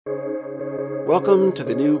Welcome to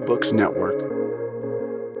the New Books Network.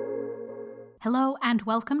 Hello and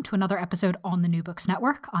welcome to another episode on the New Books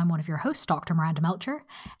Network. I'm one of your hosts, Dr. Miranda Melcher,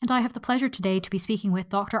 and I have the pleasure today to be speaking with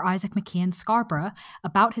Dr. Isaac McKean Scarborough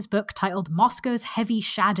about his book titled Moscow's Heavy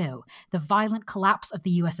Shadow, The Violent Collapse of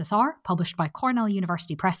the USSR, published by Cornell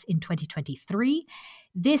University Press in 2023.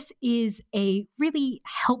 This is a really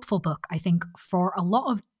helpful book, I think, for a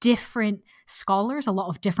lot of different scholars, a lot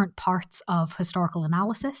of different parts of historical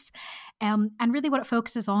analysis. And really what it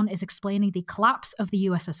focuses on is explaining the collapse of the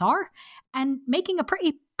USSR and making a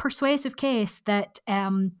pretty persuasive case that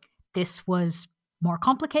this was more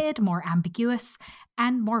complicated, more ambiguous,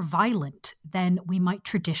 and more violent than we might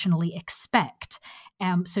traditionally expect.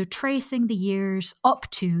 So tracing the years up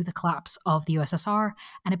to the collapse of the USSR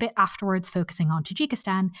and a bit afterwards focusing on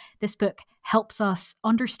Tajikistan, this book helps us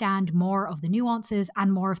understand more of the nuances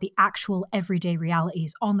and more of the actual everyday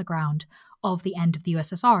realities on the ground of the end of the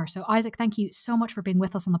USSR. So Isaac, thank you so much for being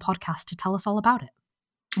with us on the podcast to tell us all about it.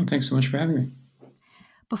 Well, thanks so much for having me.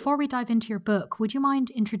 Before we dive into your book, would you mind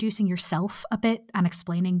introducing yourself a bit and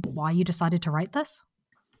explaining why you decided to write this?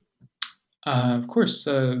 Of course.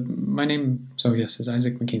 My name, is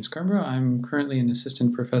Isaac McKean Scarborough. I'm currently an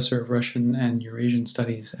assistant professor of Russian and Eurasian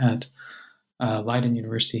studies at Leiden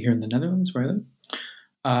University here in the Netherlands, where I live.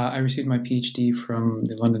 I received my PhD from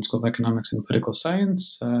the London School of Economics and Political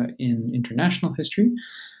Science in international history.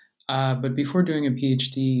 But before doing a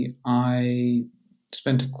PhD, I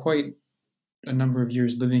spent quite a number of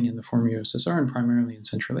years living in the former USSR and primarily in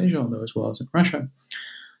Central Asia, although as well as in Russia.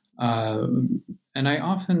 And I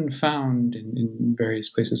often found in various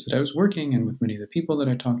places that I was working and with many of the people that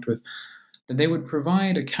I talked with, that they would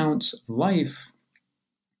provide accounts of life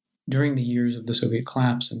during the years of the Soviet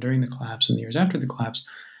collapse and during the collapse and the years after the collapse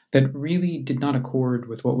that really did not accord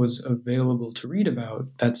with what was available to read about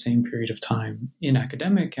that same period of time in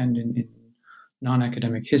academic and in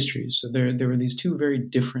non-academic histories. So there were these two very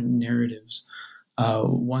different narratives.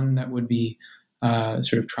 One that would be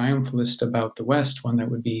sort of triumphalist about the West, one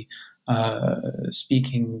that would be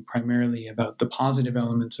speaking primarily about the positive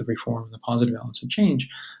elements of reform and the positive elements of change.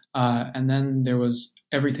 And then there was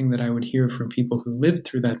everything that I would hear from people who lived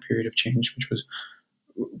through that period of change, which was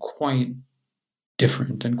quite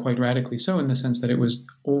different and quite radically so in the sense that it was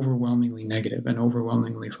overwhelmingly negative and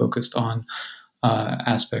overwhelmingly focused on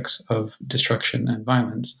aspects of destruction and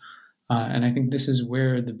violence. And I think this is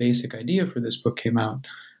where the basic idea for this book came out,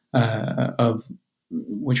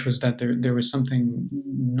 which was that there was something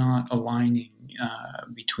not aligning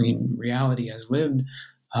between reality as lived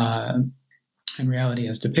and reality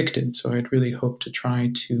as depicted. So I'd really hoped to try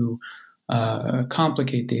to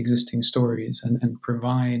complicate the existing stories and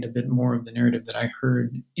provide a bit more of the narrative that I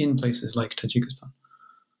heard in places like Tajikistan.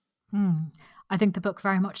 I think the book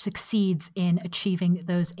very much succeeds in achieving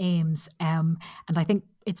those aims. And I think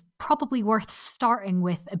it's probably worth starting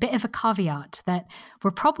with a bit of a caveat that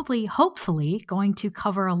we're probably, hopefully, going to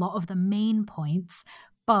cover a lot of the main points,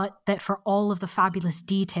 but that for all of the fabulous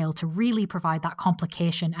detail to really provide that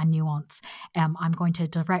complication and nuance, I'm going to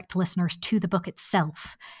direct listeners to the book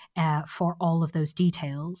itself for all of those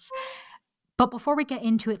details. But before we get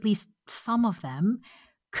into at least some of them,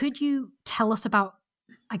 could you tell us about,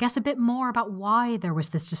 I guess, a bit more about why there was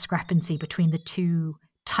this discrepancy between the two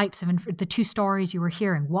types of the two stories you were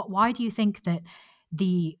hearing? Why do you think that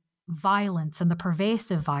the violence and the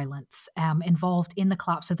pervasive violence involved in the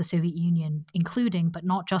collapse of the Soviet Union, including but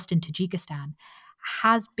not just in Tajikistan,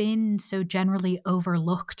 has been so generally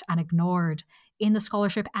overlooked and ignored in the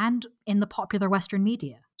scholarship and in the popular Western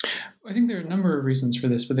media? I think there are a number of reasons for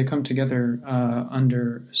this, but they come together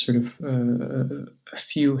under sort of a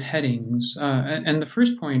few headings. And the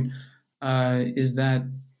first point is that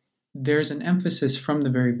there's an emphasis from the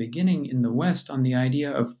very beginning in the West on the idea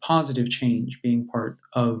of positive change being part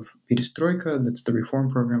of Perestroika, that's the reform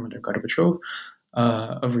program under Gorbachev,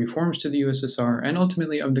 of reforms to the USSR, and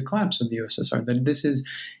ultimately of the collapse of the USSR, that this is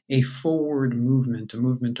a forward movement, a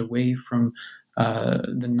movement away from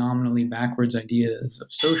the nominally backwards ideas of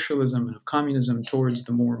socialism and of communism towards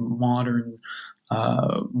the more modern,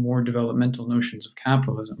 more developmental notions of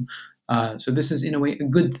capitalism. So this is, in a way, a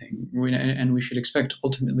good thing, and we should expect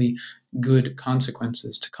ultimately good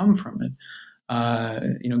consequences to come from it.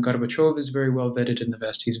 Gorbachev is very well vetted in the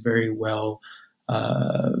West. He's very well,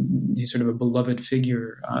 he's sort of a beloved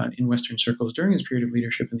figure in Western circles during his period of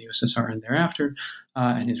leadership in the USSR and thereafter,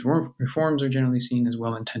 and his reforms are generally seen as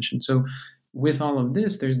well-intentioned. So with all of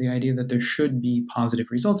this, there's the idea that there should be positive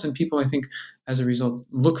results, and people, I think, as a result,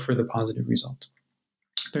 look for the positive results.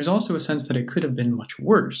 There's also a sense that it could have been much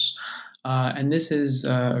worse. And this is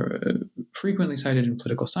frequently cited in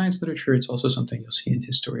political science literature. It's also something you'll see in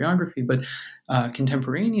historiography. But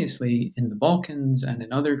contemporaneously, in the Balkans and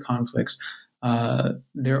in other conflicts,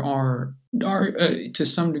 there are to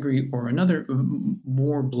some degree or another,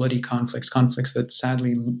 more bloody conflicts that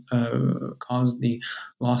sadly cause the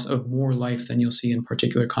loss of more life than you'll see in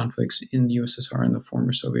particular conflicts in the USSR and the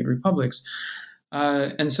former Soviet republics.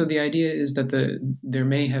 And so the idea is that there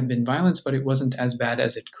may have been violence, but it wasn't as bad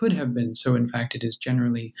as it could have been. So in fact, it is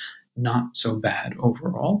generally not so bad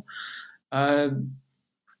overall.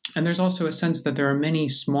 And there's also a sense that there are many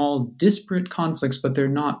small disparate conflicts, but they're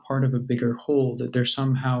not part of a bigger whole, that they're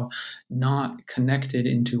somehow not connected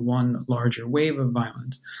into one larger wave of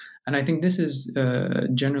violence. And I think this is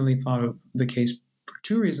generally thought of the case for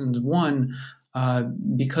two reasons. One,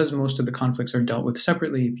 because most of the conflicts are dealt with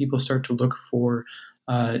separately, people start to look for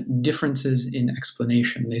differences in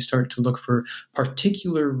explanation. They start to look for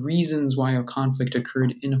particular reasons why a conflict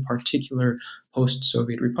occurred in a particular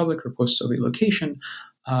post-Soviet republic or post-Soviet location.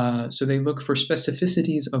 So they look for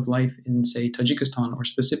specificities of life in, say, Tajikistan, or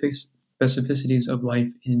specific specificities of life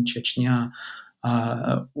in Chechnya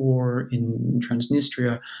or in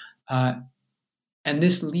Transnistria. And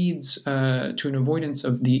this leads to an avoidance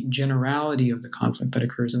of the generality of the conflict that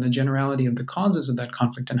occurs and the generality of the causes of that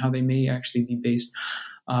conflict and how they may actually be based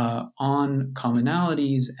on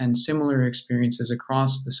commonalities and similar experiences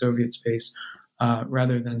across the Soviet space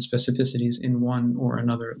rather than specificities in one or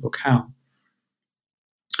another locale.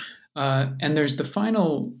 And there's the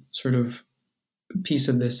final sort of piece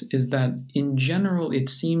of this is that in general, it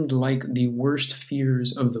seemed like the worst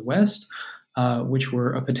fears of the West, which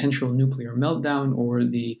were a potential nuclear meltdown or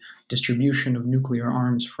the distribution of nuclear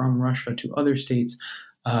arms from Russia to other states,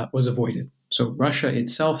 was avoided. So Russia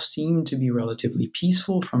itself seemed to be relatively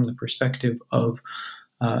peaceful from the perspective of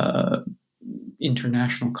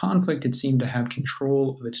international conflict. It seemed to have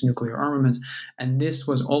control of its nuclear armaments, and this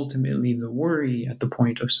was ultimately the worry at the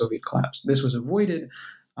point of Soviet collapse. This was avoided,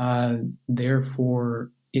 therefore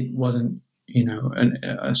it wasn't,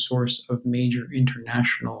 a source of major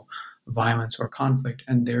international violence or conflict,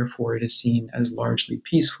 and therefore it is seen as largely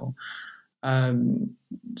peaceful.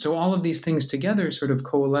 So all of these things together sort of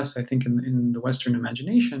coalesce, I think, in the Western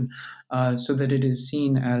imagination, so that it is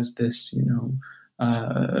seen as this,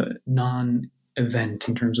 non-event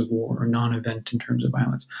in terms of war or non-event in terms of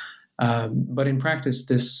violence. But in practice,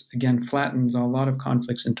 this again flattens a lot of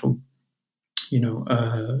conflicts into,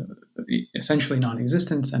 essentially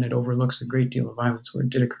non-existence, and it overlooks a great deal of violence where it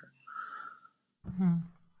did occur. Mm-hmm.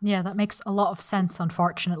 Yeah, that makes a lot of sense,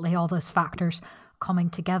 unfortunately, all those factors coming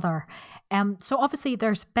together. So obviously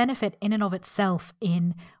there's benefit in and of itself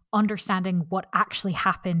in understanding what actually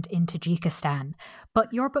happened in Tajikistan.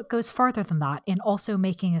 But your book goes further than that in also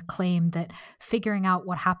making a claim that figuring out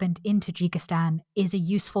what happened in Tajikistan is a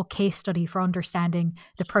useful case study for understanding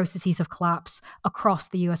the processes of collapse across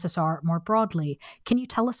the USSR more broadly. Can you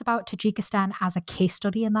tell us about Tajikistan as a case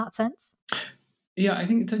study in that sense? Yeah, I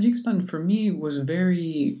think Tajikistan for me was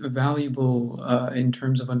very valuable in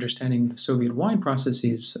terms of understanding the Soviet-wide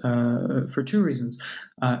processes for two reasons.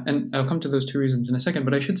 And I'll come to those two reasons in a second,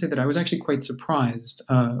 but I should say that I was actually quite surprised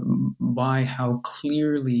by how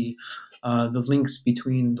clearly the links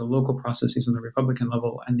between the local processes on the Republican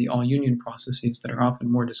level and the all-union processes that are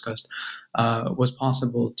often more discussed was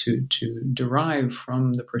possible to derive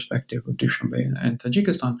from the perspective of Dushanbe and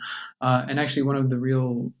Tajikistan. And actually one of the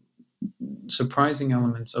real surprising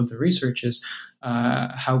elements of the research is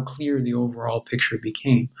how clear the overall picture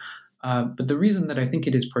became. But the reason that I think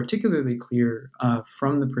it is particularly clear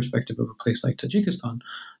from the perspective of a place like Tajikistan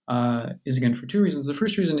is, again, for two reasons. The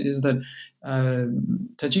first reason is that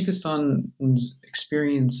Tajikistan's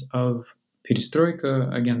experience of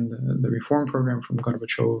perestroika, again, the reform program from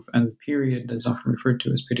Gorbachev, and the period that is often referred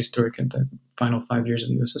to as perestroika, the final 5 years of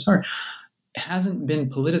the USSR, hasn't been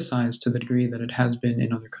politicized to the degree that it has been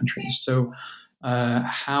in other countries. So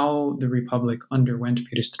how the Republic underwent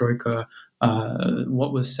perestroika,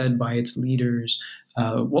 what was said by its leaders,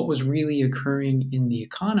 what was really occurring in the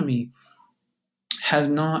economy has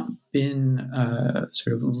not been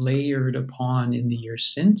sort of layered upon in the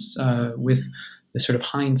years since with the sort of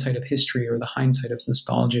hindsight of history or the hindsight of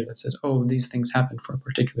nostalgia that says, oh, these things happened for a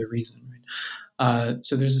particular reason. Right?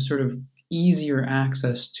 So there's a sort of easier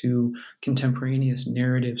access to contemporaneous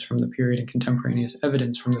narratives from the period and contemporaneous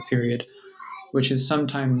evidence from the period, which is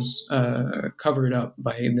sometimes covered up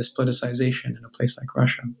by this politicization in a place like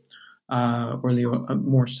Russia or the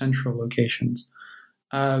more central locations.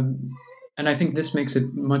 And I think this makes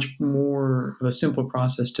it much more of a simple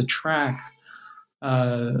process to track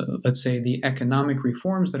let's say, the economic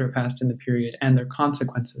reforms that are passed in the period and their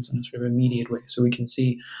consequences in a sort of immediate way. So we can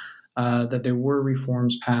see that there were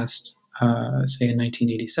reforms passed, say, in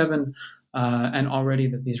 1987, and already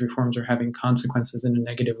that these reforms are having consequences in a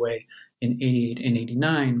negative way in 88 and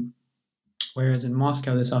 89, whereas in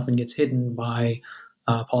Moscow, this often gets hidden by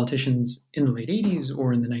politicians in the late 80s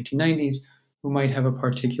or in the 1990s who might have a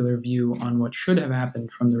particular view on what should have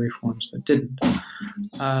happened from the reforms but didn't.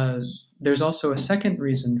 There's also a second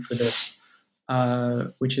reason for this,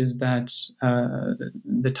 which is that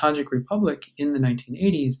the Tajik Republic in the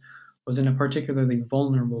 1980s was in a particularly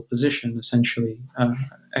vulnerable position, essentially,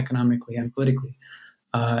 economically and politically.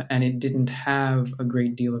 And it didn't have a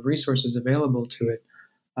great deal of resources available to it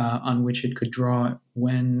on which it could draw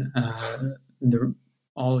when the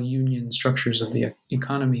all union structures of the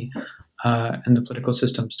economy and the political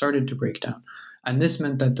system started to break down. And this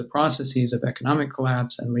meant that the processes of economic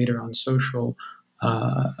collapse and later on social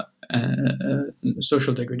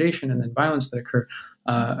degradation and then violence that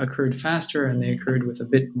occurred faster, and they occurred with a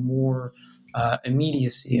bit more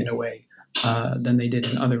immediacy in a way than they did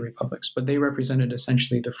in other republics. But they represented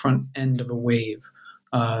essentially the front end of a wave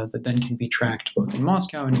that then can be tracked both in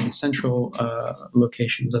Moscow and in the central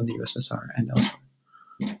locations of the USSR and elsewhere.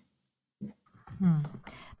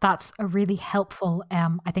 That's a really helpful,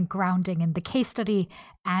 I think, grounding in the case study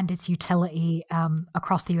and its utility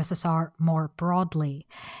across the USSR more broadly.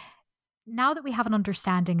 Now that we have an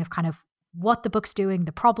understanding of kind of what the book's doing,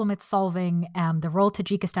 the problem it's solving, the role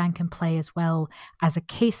Tajikistan can play as well as a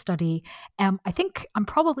case study, I think I'm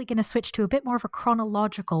probably going to switch to a bit more of a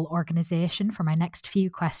chronological organization for my next few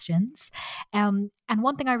questions. And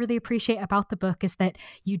one thing I really appreciate about the book is that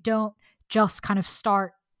you don't just kind of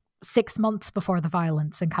start 6 months before the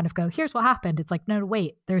violence and kind of go, here's what happened. It's like, no,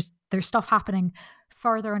 wait, there's stuff happening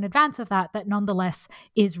further in advance of that nonetheless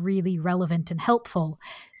is really relevant and helpful.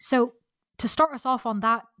 So to start us off on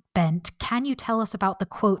that bent, can you tell us about the,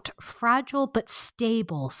 quote, fragile but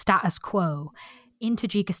stable status quo in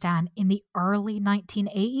Tajikistan in the early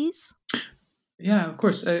 1980s? Yeah, of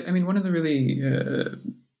course. I mean, one of the really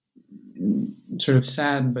sort of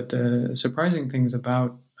sad but surprising things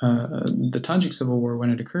about the Tajik Civil War when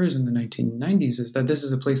it occurs in the 1990s is that this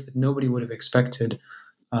is a place that nobody would have expected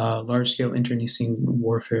large-scale internecine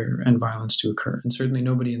warfare and violence to occur. And certainly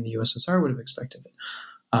nobody in the USSR would have expected it.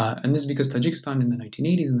 And this is because Tajikistan in the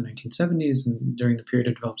 1980s and the 1970s and during the period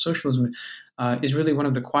of developed socialism is really one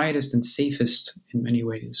of the quietest and safest in many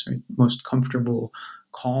ways, right? Most comfortable,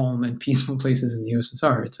 calm, and peaceful places in the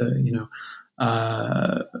USSR. It's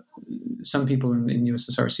some people in the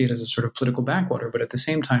USSR see it as a sort of political backwater, but at the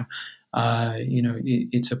same time,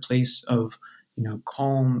 it's a place of,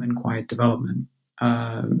 calm and quiet development.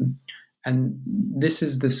 And this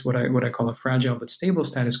is what I call a fragile but stable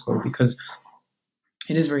status quo, because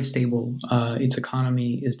it is very stable. Its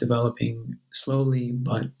economy is developing slowly,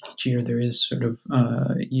 but each year there is sort of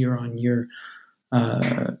year-on-year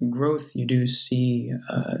growth. You do see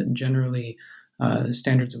generally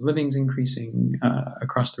standards of living increasing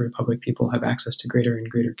across the republic. People have access to greater and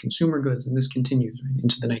greater consumer goods, and this continues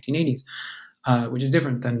into the 1980s, which is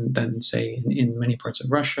different than say, in many parts of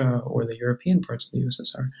Russia or the European parts of the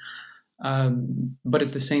USSR. But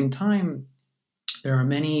at the same time, there are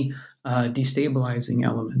many destabilizing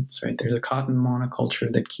elements, right? There's a cotton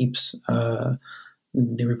monoculture that keeps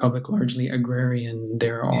the republic largely agrarian.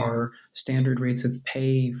 There are standard rates of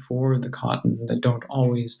pay for the cotton that don't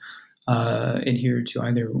always adhere to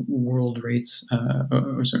either world rates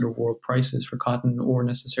or sort of world prices for cotton, or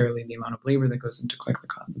necessarily the amount of labor that goes into collect the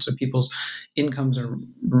cotton. So people's incomes are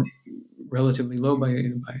relatively low by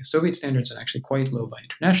Soviet standards and actually quite low by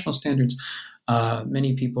international standards.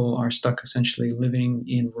 Many people are stuck essentially living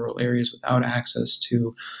in rural areas without access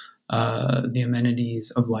to the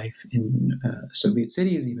amenities of life in Soviet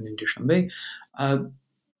cities, even in Dushanbe.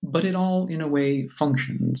 But it all, in a way,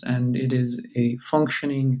 functions, and it is a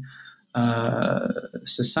functioning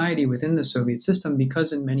society within the Soviet system,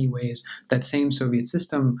 because in many ways that same Soviet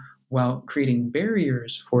system, while creating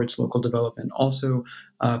barriers for its local development, also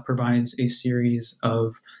provides a series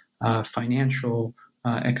of financial,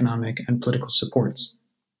 economic, and political supports.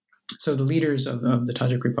 So the leaders of the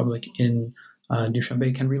Tajik Republic in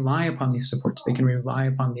Dushanbe can rely upon these supports. They can rely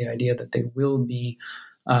upon the idea that they will be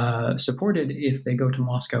supported if they go to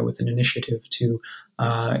Moscow with an initiative to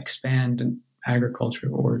expand agriculture,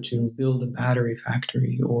 or to build a battery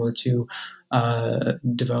factory, or to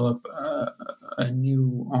develop a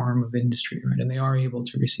new arm of industry, right? And they are able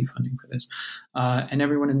to receive funding for this. And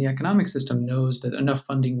everyone in the economic system knows that enough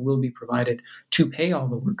funding will be provided to pay all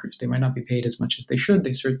the workers. They might not be paid as much as they should.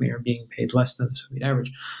 They certainly are being paid less than the Soviet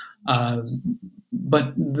average.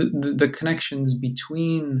 but the connections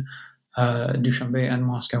between Dushanbe and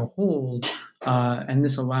Moscow hold, and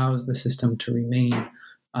this allows the system to remain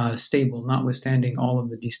stable, notwithstanding all of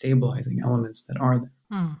the destabilizing elements that are there.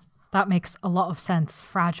 That makes a lot of sense.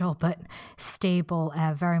 Fragile but stable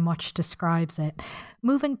very much describes it.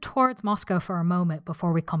 Moving towards Moscow for a moment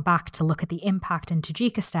before we come back to look at the impact in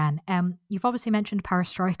Tajikistan, you've obviously mentioned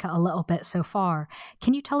perestroika a little bit so far.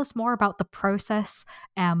 Can you tell us more about the process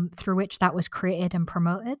through which that was created and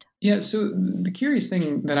promoted? Yeah, so the curious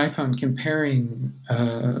thing that I found comparing,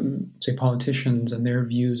 say, politicians and their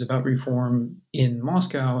views about reform in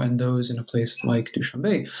Moscow and those in a place like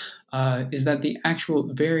Dushanbe is that the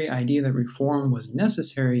actual very idea that reform was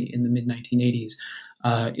necessary in the mid-1980s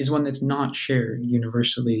is one that's not shared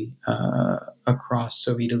universally across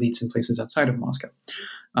Soviet elites in places outside of Moscow.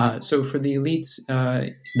 So for the elites,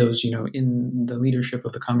 those in the leadership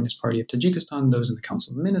of the Communist Party of Tajikistan, those in the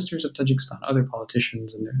Council of Ministers of Tajikistan, other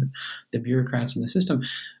politicians and the bureaucrats in the system,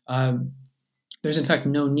 there's in fact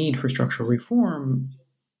no need for structural reform.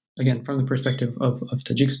 Again, from the perspective of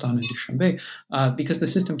Tajikistan and Dushanbe, because the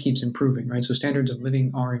system keeps improving, right? So standards of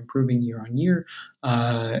living are improving year on year.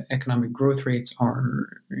 Economic growth rates are,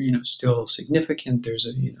 still significant. There's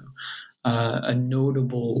a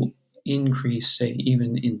notable increase, say,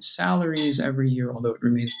 even in salaries every year, although it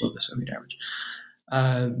remains below the Soviet average.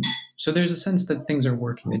 So there's a sense that things are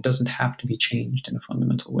working. It doesn't have to be changed in a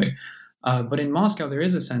fundamental way. But in Moscow, there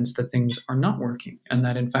is a sense that things are not working and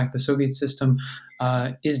that, in fact, the Soviet system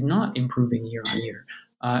is not improving year on year.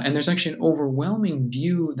 And there's actually an overwhelming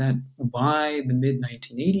view that by the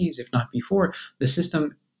mid-1980s, if not before, the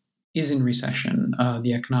system is in recession.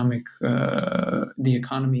 The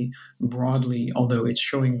economy broadly, although it's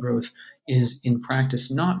showing growth, is in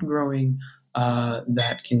practice not growing.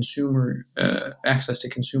 That consumer access to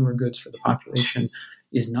consumer goods for the population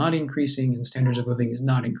is not increasing, and standards of living is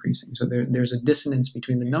not increasing. So there's a dissonance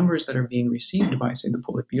between the numbers that are being received by, say, the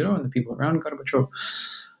Politburo and the people around Gorbachev,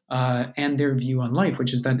 and their view on life,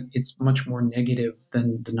 which is that it's much more negative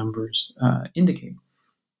than the numbers indicate.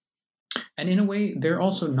 And in a way, they're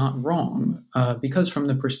also not wrong, because from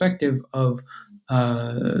the perspective of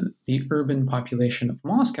the urban population of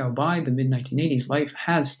Moscow, by the mid-1980s, life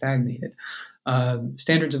has stagnated.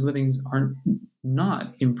 Standards of living are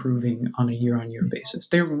not improving on a year-on-year basis.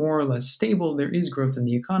 They're more or less stable. There is growth in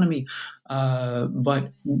the economy,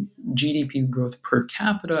 but GDP growth per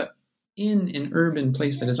capita in an urban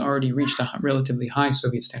place that has already reached a relatively high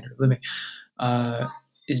Soviet standard of living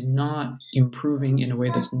is not improving in a way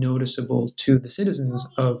that's noticeable to the citizens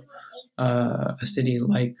of a city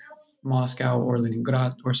like Moscow or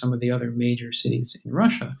Leningrad or some of the other major cities in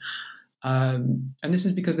Russia. And this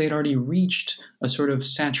is because they had already reached a sort of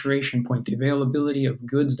saturation point. The availability of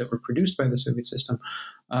goods that were produced by the Soviet system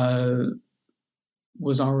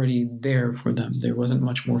was already there for them. There wasn't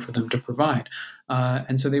much more for them to provide.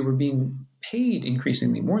 And so they were being paid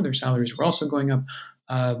increasingly more. Their salaries were also going up.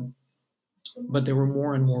 But there were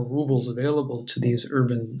more and more rubles available to these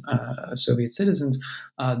urban Soviet citizens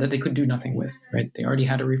that they could do nothing with, right? They already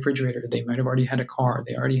had a refrigerator. They might have already had a car.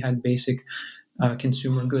 They already had basic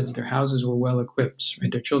consumer goods. Their houses were well equipped,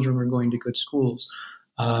 right? Their children were going to good schools.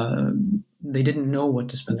 They didn't know what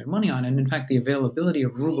to spend their money on. And in fact, the availability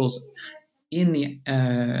of rubles in the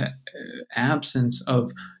absence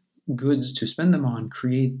of goods to spend them on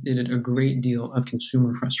created a great deal of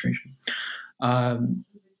consumer frustration.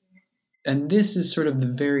 And this is sort of the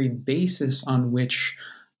very basis on which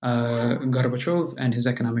Gorbachev and his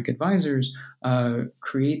economic advisors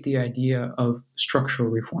create the idea of structural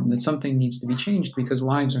reform, that something needs to be changed because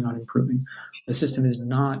lives are not improving. The system is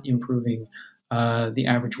not improving the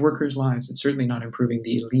average worker's lives. It's certainly not improving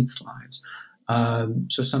the elite's lives.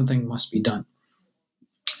 So something must be done.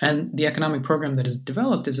 And the economic program that is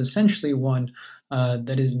developed is essentially one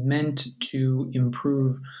that is meant to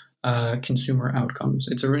improve consumer outcomes.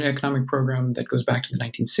 It's an economic program that goes back to the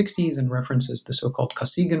 1960s and references the so-called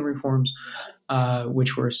Kosygin reforms,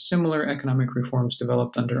 which were similar economic reforms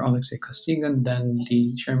developed under Alexei Kosygin, then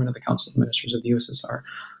the chairman of the Council of Ministers of the USSR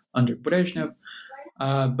under Brezhnev,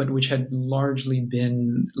 but which had largely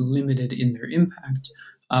been limited in their impact.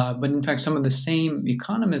 But in fact, some of the same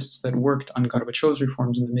economists that worked on Gorbachev's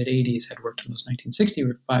reforms in the mid-'80s had worked on those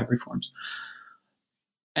 1965 reforms.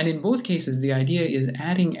 And in both cases, the idea is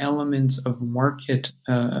adding elements of market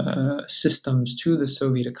systems to the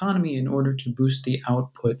Soviet economy in order to boost the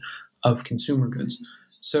output of consumer goods.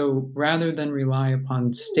 So rather than rely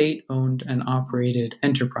upon state-owned and operated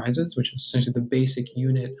enterprises, which is essentially the basic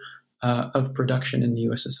unit of production in the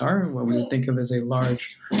USSR, what we would think of as a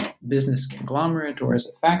large business conglomerate or as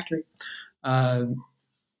a factory,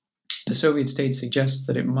 the the Soviet state suggests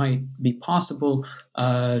that it might be possible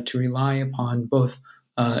to rely upon both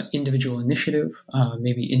individual initiative,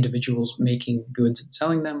 maybe individuals making goods and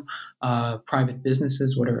selling them, private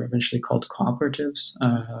businesses, what are eventually called cooperatives,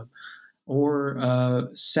 or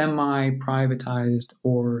semi-privatized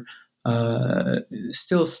or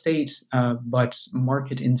still state but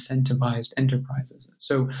market incentivized enterprises.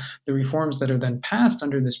 So the reforms that are then passed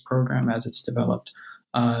under this program as it's developed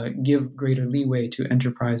give greater leeway to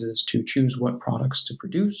enterprises to choose what products to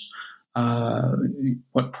produce,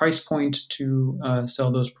 what price point to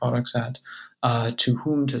sell those products at, to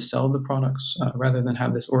whom to sell the products, rather than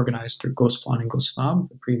have this organized through Gosplan and Gosnab,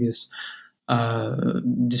 the previous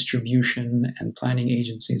distribution and planning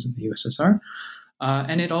agencies of the USSR.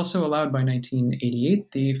 And it also allowed, by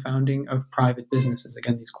 1988, the founding of private businesses,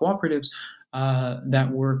 again, these cooperatives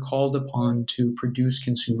that were called upon to produce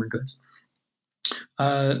consumer goods.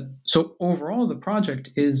 So overall, the project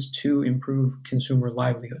is to improve consumer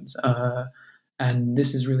livelihoods. And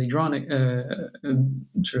this is really drawn,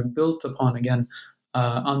 sort of built upon, again,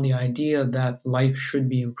 on the idea that life should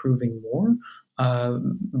be improving more,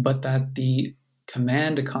 but that the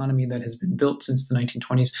command economy that has been built since the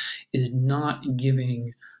 1920s is not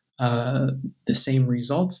giving the same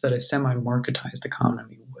results that a semi-marketized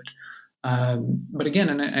economy would. But again,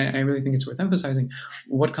 and I really think it's worth emphasizing,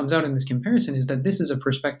 what comes out in this comparison is that this is a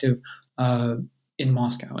perspective in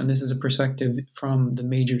Moscow, and this is a perspective from the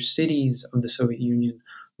major cities of the Soviet Union,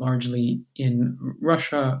 largely in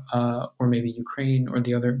Russia or maybe Ukraine or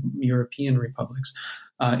the other European republics.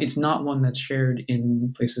 It's not one that's shared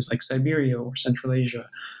in places like Siberia or Central Asia.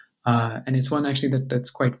 And it's one actually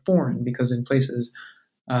that's quite foreign, because in places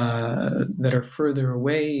that are further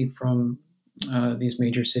away from these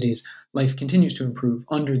major cities, life continues to improve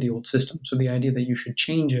under the old system. So the idea that you should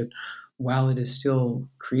change it while it is still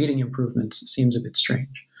creating improvements seems a bit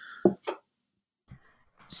strange.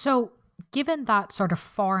 So given that sort of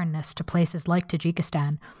foreignness to places like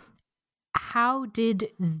Tajikistan, how did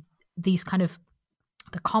these kind of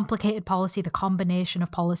the complicated policy, the combination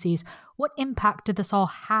of policies, what impact did this all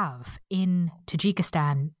have in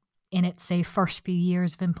Tajikistan in its, say, first few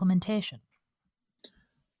years of implementation?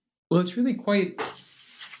 Well, it's really quite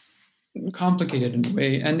complicated in a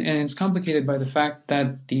way, and it's complicated by the fact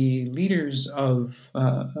that the leaders of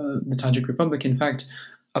the Tajik Republic, in fact,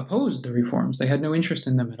 opposed the reforms. They had no interest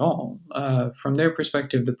in them at all. From their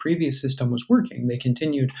perspective, the previous system was working. They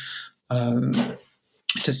continued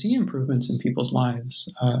to see improvements in people's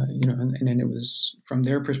lives, and it was, from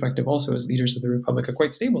their perspective also as leaders of the Republic, a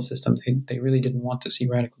quite stable system. They really didn't want to see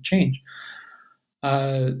radical change.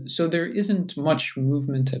 So there isn't much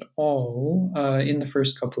movement at all in the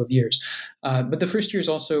first couple of years. But the first years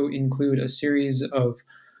also include a series of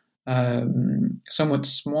somewhat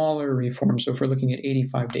smaller reforms. So if we're looking at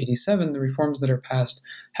 85 to 87, the reforms that are passed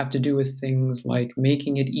have to do with things like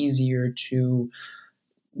making it easier to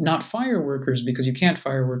not fire workers, because you can't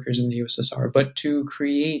fire workers in the USSR, but to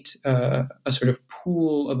create a sort of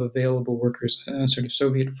pool of available workers, a sort of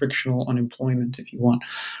Soviet frictional unemployment, if you want.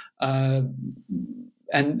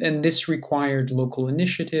 And this required local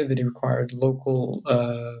initiative. It required local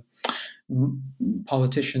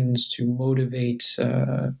politicians to motivate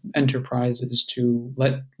enterprises to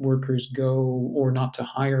let workers go or not to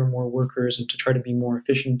hire more workers, and to try to be more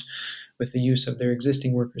efficient with the use of their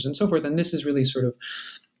existing workers and so forth. And this is really sort of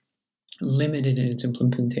limited in its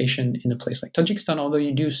implementation in a place like Tajikistan, although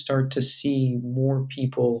you do start to see more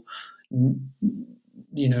people, in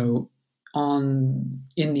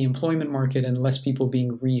the employment market, and less people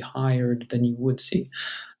being rehired than you would see.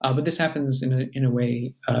 But this happens in a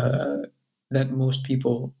way that most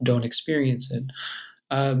people don't experience it.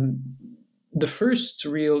 The first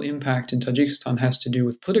real impact in Tajikistan has to do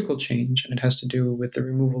with political change, and it has to do with the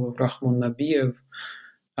removal of Rahmon Nabiev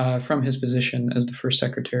from his position as the first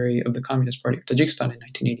secretary of the Communist Party of Tajikistan in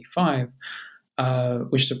 1985,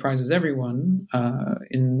 which surprises everyone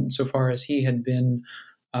insofar as he had been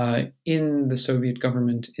in the Soviet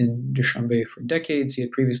government in Dushanbe for decades. He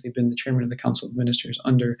had previously been the chairman of the Council of Ministers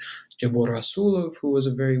under Jabor Rasulov, who was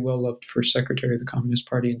a very well-loved first secretary of the Communist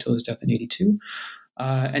Party until his death in 1982.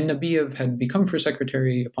 And Nabiev had become first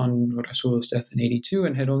secretary upon Rasulov's death in 1982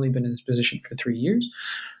 and had only been in his position for 3 years.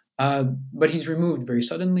 But he's removed very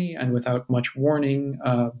suddenly and without much warning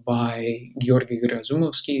by Georgy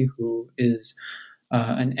Gerazumovsky, who is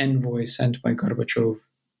an envoy sent by Gorbachev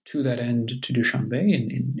to that end to Dushanbe in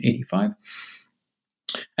 1985.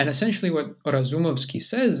 And essentially what Razumovsky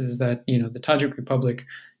says is that, the Tajik Republic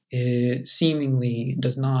seemingly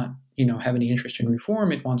does not, have any interest in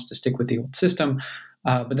reform. It wants to stick with the old system.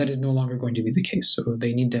 But that is no longer going to be the case. So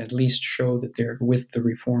they need to at least show that they're with the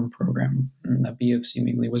reform program. And Nabiev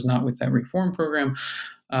seemingly was not with that reform program.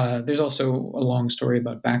 There's also a long story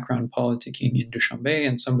about background politicking in Dushanbe,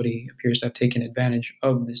 and somebody appears to have taken advantage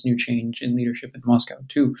of this new change in leadership in Moscow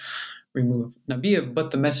to remove Nabiev.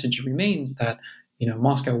 But the message remains that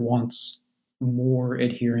Moscow wants more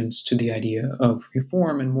adherence to the idea of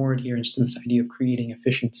reform and more adherence to this idea of creating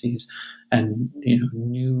efficiencies and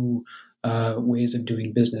new ways of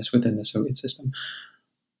doing business within the Soviet system.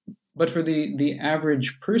 But for the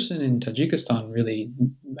average person in Tajikistan, really,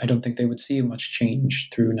 I don't think they would see much change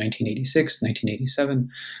through 1986, 1987.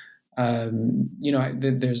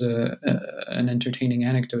 There's an entertaining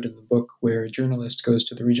anecdote in the book where a journalist goes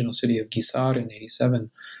to the regional city of Gisar in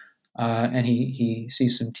 87, and he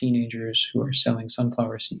sees some teenagers who are selling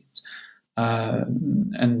sunflower seeds.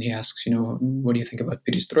 And he asks, what do you think about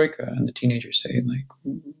perestroika? And the teenagers say, like,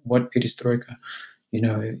 what perestroika?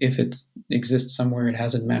 If it exists somewhere, it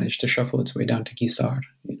hasn't managed to shuffle its way down to Gisar.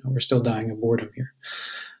 We're still dying of boredom here.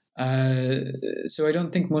 So I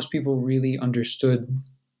don't think most people really understood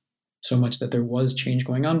so much that there was change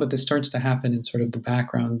going on, but this starts to happen in sort of the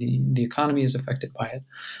background. The economy is affected by it.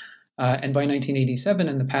 And by 1987,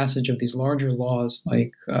 and the passage of these larger laws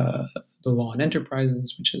like the law on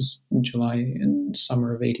enterprises, which is July and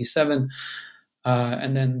summer of 87,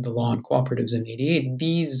 and then the law on cooperatives in 88,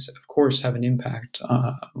 these, of course, have an impact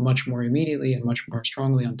much more immediately and much more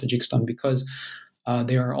strongly on Tajikistan because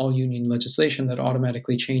they are all union legislation that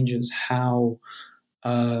automatically changes how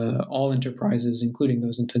all enterprises, including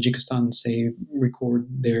those in Tajikistan, say, record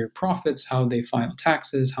their profits, how they file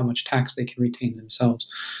taxes, how much tax they can retain themselves.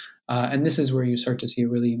 And this is where you start to see a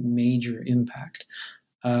really major impact.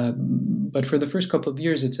 But for the first couple of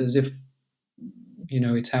years, it's as if,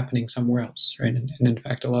 it's happening somewhere else, right? And in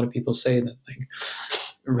fact, a lot of people say that like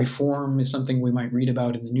reform is something we might read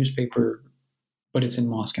about in the newspaper, but it's in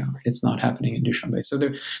Moscow. Right? It's not happening in Dushanbe. So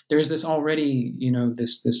there's this already,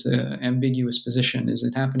 this ambiguous position. Is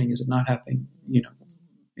it happening? Is it not happening?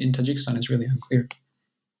 In Tajikistan, it's really unclear.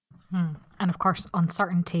 And of course,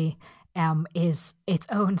 uncertainty is its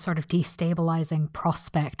own sort of destabilizing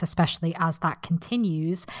prospect, especially as that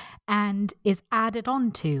continues and is added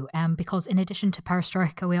on to, because in addition to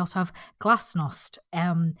perestroika, we also have glasnost.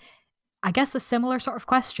 I guess a similar sort of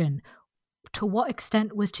question. To what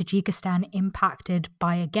extent was Tajikistan impacted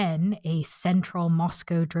by, again, a central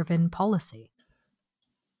Moscow-driven policy?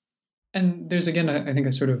 And there's, again, I think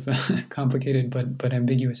a sort of complicated but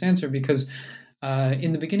ambiguous answer because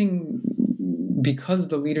in the beginning, because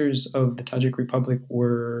the leaders of the Tajik Republic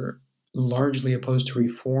were largely opposed to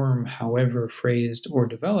reform, however phrased or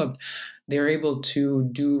developed, they're able to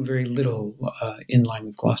do very little in line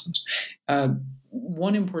with glasnost.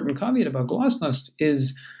 One important caveat about glasnost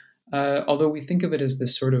is, although we think of it as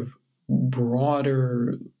this sort of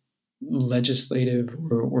broader legislative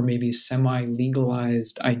or maybe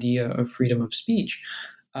semi-legalized idea of freedom of speech,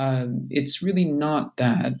 it's really not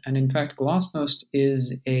that. And in fact, glasnost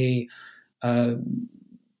is a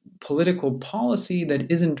political policy that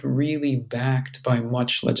isn't really backed by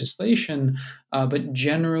much legislation, but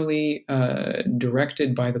generally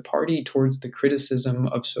directed by the party towards the criticism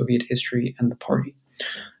of Soviet history and the party,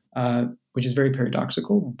 which is very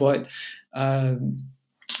paradoxical. But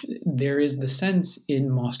there is the sense in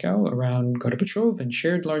Moscow around Gorbachev and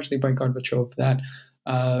shared largely by Gorbachev that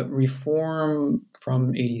reform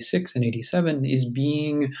from 86 and 87 is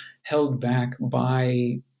being held back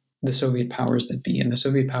by the Soviet powers that be. And the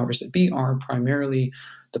Soviet powers that be are primarily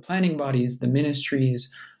the planning bodies, the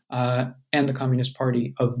ministries, and the Communist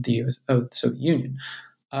Party of the Soviet Union.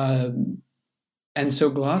 And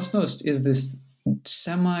so glasnost is this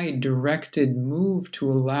semi-directed move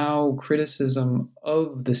to allow criticism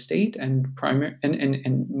of the state and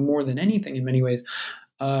more than anything, in many ways,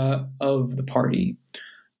 of the party.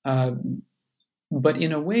 But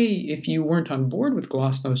in a way, if you weren't on board with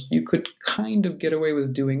glasnost, you could kind of get away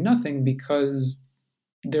with doing nothing because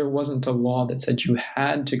there wasn't a law that said you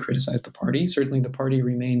had to criticize the party. Certainly the party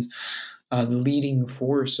remains the leading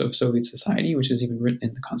force of Soviet society, which is even written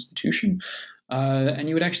in the constitution. And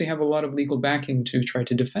you would actually have a lot of legal backing to try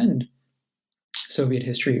to defend Soviet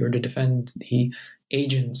history or to defend the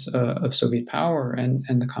agents of Soviet power and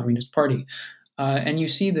the Communist Party. And you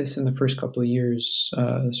see this in the first couple of years,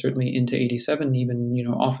 certainly into 87, even,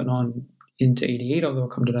 off and on into 88, although I'll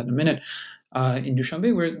come to that in a minute, in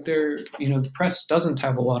Dushanbe, where the press doesn't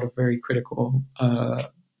have a lot of very critical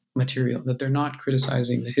material, that they're not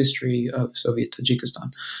criticizing the history of Soviet Tajikistan.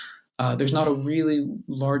 There's not a really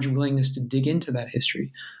large willingness to dig into that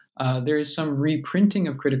history. There is some reprinting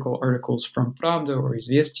of critical articles from Pravda or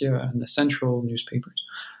Izvestia and the central newspapers.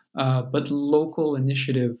 But local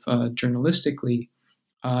initiative journalistically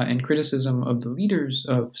and criticism of the leaders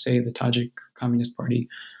of, say, the Tajik Communist Party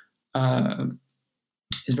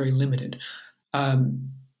is very limited.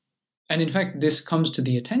 And in fact, this comes to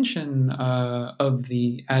the attention of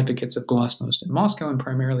the advocates of glasnost in Moscow, and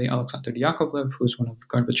primarily Alexander Yakovlev, who is one of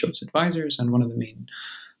Gorbachev's advisors and one of the main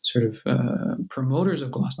sort of promoters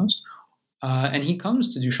of glasnost. And he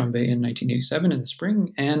comes to Dushanbe in 1987 in the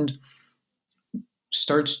spring and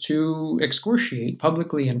starts to excoriate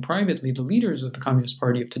publicly and privately the leaders of the Communist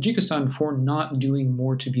Party of Tajikistan for not doing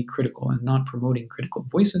more to be critical and not promoting critical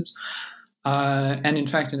voices. And in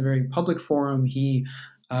fact, in a very public forum, he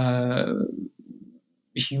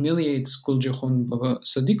humiliates Guljakhun Baba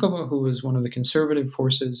Sadiqova, who is one of the conservative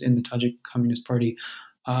forces in the Tajik Communist Party,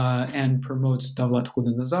 and promotes Davlat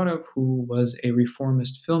Khuda Nazarov, who was a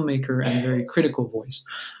reformist filmmaker and a very critical voice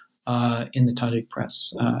in the Tajik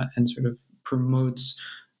press, and sort of promotes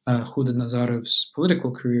Khuda Nazarov's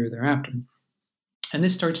political career thereafter. And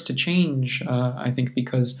this starts to change, I think,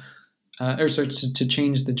 because starts to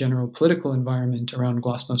change the general political environment around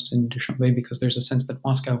glasnost in Dushanbe, because there's a sense that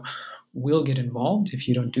Moscow will get involved if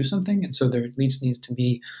you don't do something. And so there at least needs to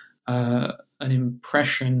be an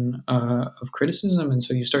impression of criticism. And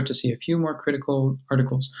so you start to see a few more critical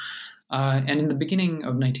articles. And in the beginning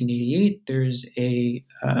of 1988, there's a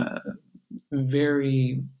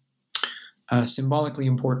very symbolically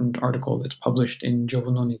important article that's published in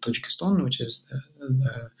Jovononi Tajikistan, which is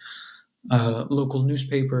the local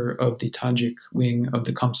newspaper of the Tajik wing of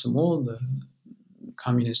the Komsomol, the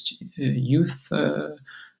communist youth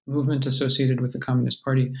movement associated with the Communist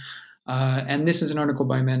Party. And this is an article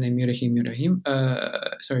by a man named Mirbobo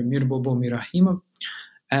Mirahimov.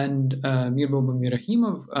 And Mirbobo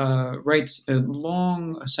Mirahimov writes a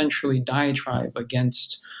long, essentially, diatribe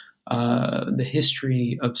against the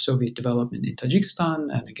history of Soviet development in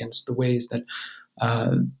Tajikistan and against the ways that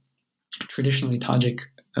traditionally Tajik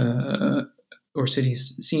or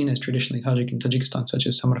cities seen as traditionally Tajik in Tajikistan, such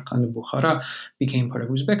as Samarkand and Bukhara, became part of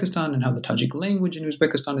Uzbekistan, and how the Tajik language in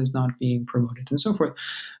Uzbekistan is not being promoted, and so forth.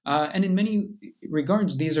 And in many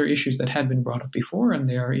regards, these are issues that had been brought up before, and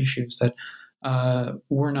they are issues that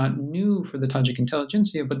were not new for the Tajik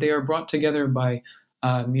intelligentsia, but they are brought together by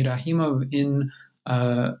Mirahimov in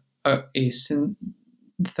a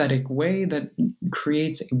synthetic way that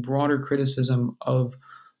creates a broader criticism of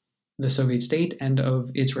the Soviet state and of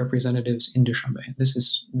its representatives in Dushanbe. This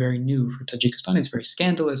is very new for Tajikistan. It's very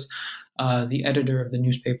scandalous. The editor of the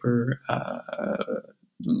newspaper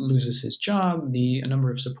loses his job. A number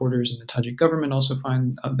of supporters in the Tajik government also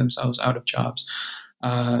find themselves out of jobs.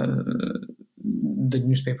 The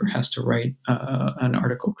newspaper has to write an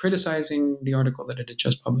article criticizing the article that it had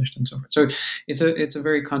just published, and so forth. So it's a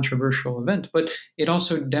very controversial event, but it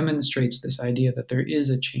also demonstrates this idea that there is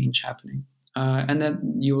a change happening. And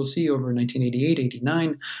then you will see over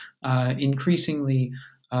 1988-89 increasingly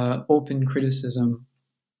open criticism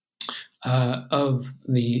of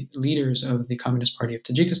the leaders of the Communist Party of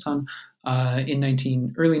Tajikistan. In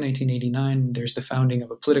early 1989, there's the founding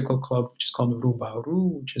of a political club which is called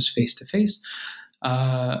Rubaru, which is face-to-face,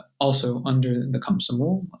 also under the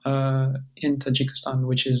Komsomol in Tajikistan,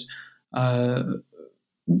 which is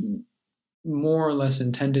more or less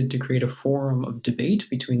intended to create a forum of debate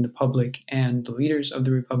between the public and the leaders of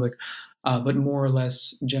the republic, but more or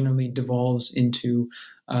less generally devolves into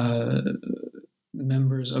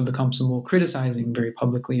members of the Komsomol criticizing very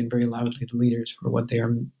publicly and very loudly the leaders for what they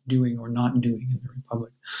are doing or not doing in the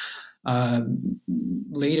republic.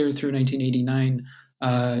 Later, through 1989,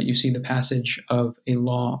 you see the passage of a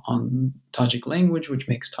law on Tajik language, which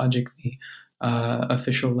makes Tajik the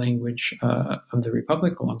official language of the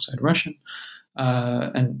Republic alongside Russian,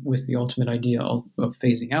 and with the ultimate idea of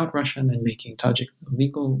phasing out Russian and making Tajik the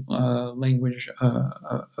legal language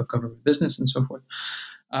of government business and so forth.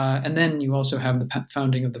 And then you also have the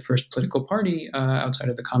founding of the first political party outside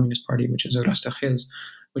of the Communist Party, which is Rastakhiz,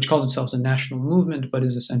 which calls itself a national movement, but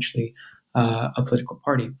is essentially a political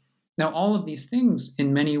party. Now, all of these things,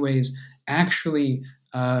 in many ways, actually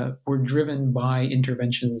were driven by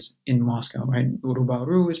interventions in Moscow, right?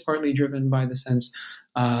 Urubaru is partly driven by the sense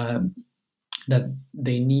that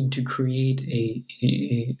they need to create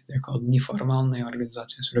they're called neformalная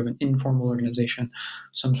organizacija, sort of an informal organization,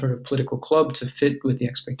 some sort of political club to fit with the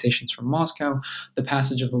expectations from Moscow. The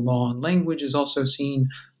passage of the law on language is also seen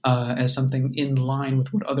as something in line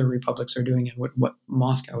with what other republics are doing and what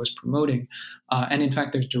Moscow is promoting. And in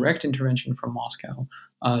fact, there's direct intervention from Moscow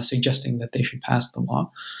suggesting that they should pass the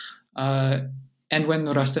law. And when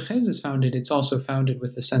Rastakhez is founded, it's also founded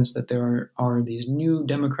with the sense that there are these new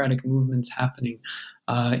democratic movements happening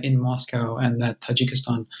in Moscow, and that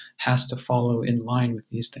Tajikistan has to follow in line with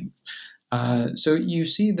these things. So you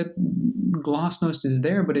see that glasnost is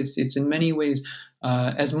there, but it's in many ways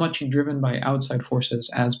as much driven by outside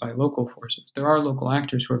forces as by local forces. There are local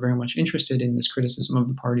actors who are very much interested in this criticism of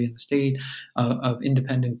the party and the state, of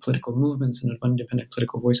independent political movements and of independent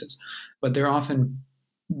political voices, but they're often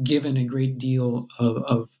given a great deal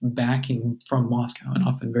of backing from Moscow, and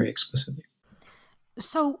often very explicitly.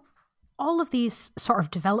 So all of these sort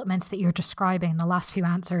of developments that you're describing in the last few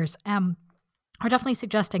answers are definitely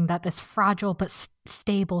suggesting that this fragile but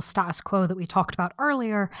stable status quo that we talked about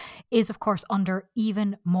earlier is, of course, under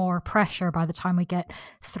even more pressure by the time we get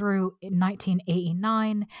through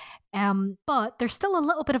 1989. But there's still a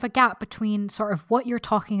little bit of a gap between sort of what you're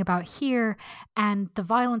talking about here and the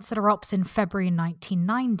violence that erupts in February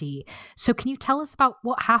 1990. So can you tell us about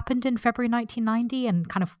what happened in February 1990 and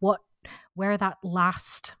kind of where that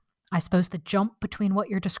last, I suppose, the jump between what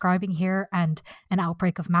you're describing here and an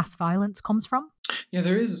outbreak of mass violence comes from? Yeah,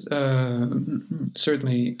 there is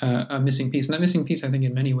certainly a missing piece. And that missing piece, I think,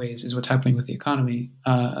 in many ways is what's happening with the economy.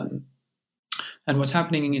 And what's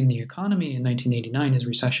happening in the economy in 1989 is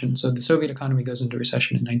recession. So the Soviet economy goes into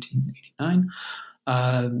recession in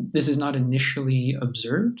 1989. This is not initially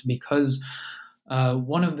observed because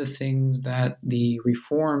one of the things that the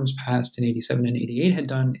reforms passed in 87 and 88 had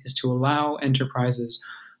done is to allow enterprises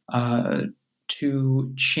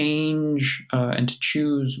to change and to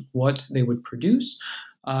choose what they would produce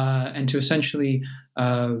and to essentially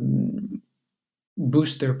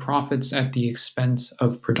boost their profits at the expense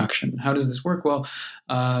of production. How does this work? Well,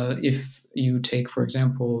 if you take, for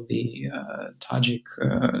example, the Tajik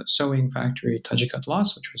sewing factory, Tajik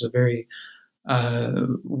Atlas, which was a very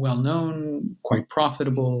well-known, quite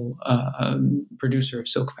profitable producer of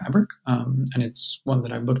silk fabric, and it's one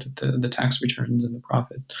that I've looked at the tax returns and the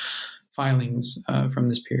profit filings from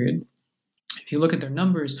this period. If you look at their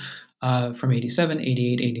numbers from 87,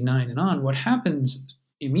 88, 89, and on, what happens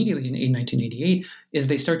immediately in 1988 is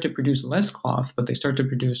they start to produce less cloth, but they start to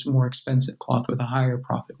produce more expensive cloth with a higher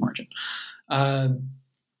profit margin.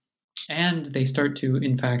 And they start to,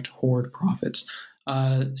 in fact, hoard profits.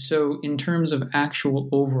 So in terms of actual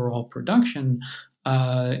overall production,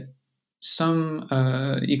 some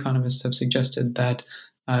economists have suggested that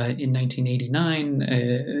in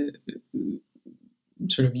 1989,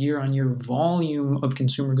 sort of year-on-year volume of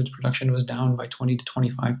consumer goods production was down by 20 to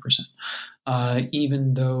 25%,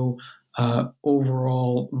 even though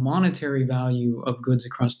overall monetary value of goods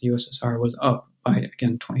across the USSR was up by,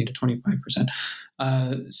 again, 20 to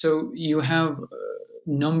 25%. So you have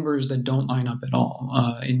numbers that don't line up at all.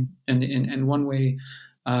 And one way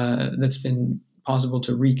that's been possible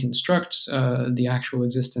to reconstruct the actual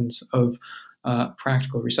existence of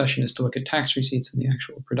practical recession is to look at tax receipts and the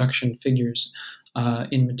actual production figures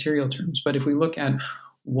in material terms. But if we look at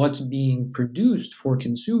what's being produced for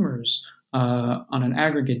consumers on an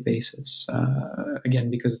aggregate basis,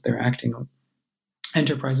 again, because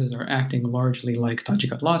enterprises are acting largely like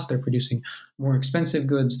Tajik Atlas, they're producing more expensive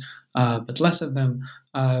goods, but less of them.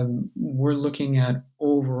 We're looking at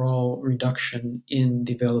overall reduction in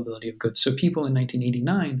the availability of goods. So people in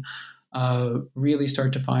 1989 really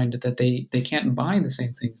start to find that they can't buy the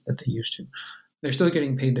same things that they used to. They're still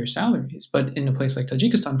getting paid their salaries, but in a place like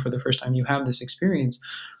Tajikistan, for the first time, you have this experience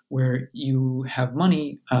where you have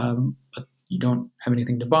money, but you don't have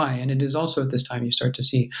anything to buy. And it is also at this time you start to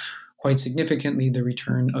see quite significantly the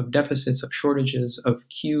return of deficits, of shortages, of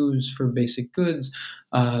queues for basic goods.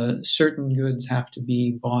 Certain goods have to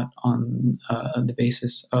be bought on the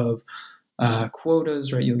basis of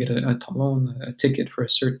quotas, right? You'll get a talon, a ticket for a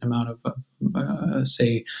certain amount of,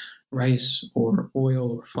 say, rice or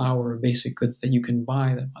oil or flour or basic goods that you can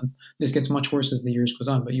buy that month. This gets much worse as the years goes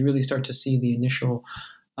on, but you really start to see the initial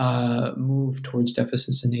move towards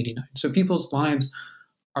deficits in 89. So people's lives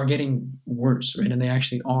are getting worse, right? And they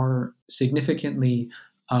actually are significantly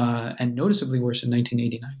and noticeably worse in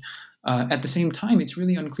 1989. At the same time, it's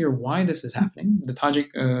really unclear why this is happening. The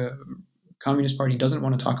Tajik Communist Party doesn't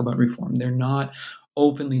want to talk about reform. They're not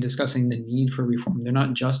openly discussing the need for reform. They're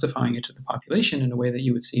not justifying it to the population in a way that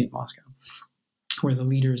you would see in Moscow, where the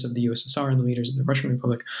leaders of the USSR and the leaders of the Russian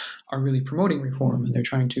Republic are really promoting reform, and they're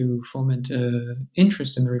trying to foment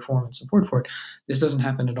interest in the reform and support for it. This doesn't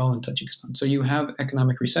happen at all in Tajikistan. So you have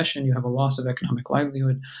economic recession, you have a loss of economic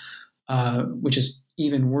livelihood, which is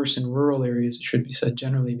even worse in rural areas, it should be said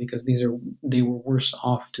generally, because they were worse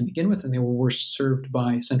off to begin with, and they were worse served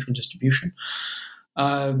by central distribution.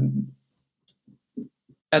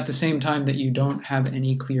 at the same time that you don't have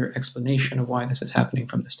any clear explanation of why this is happening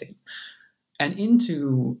from the state. And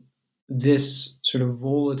into this sort of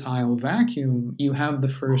volatile vacuum, you have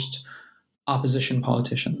the first opposition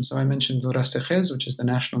politicians. So I mentioned Rastechez, which is the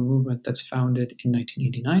national movement that's founded in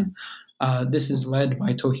 1989. This is led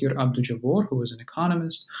by Tohir Abdou-Jabor, who was an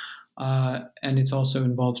economist, and it also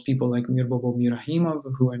involves people like Mirbobo Mirahimov,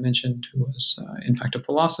 who I mentioned, who was in fact a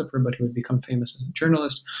philosopher, but who had become famous as a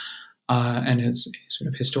journalist and is a sort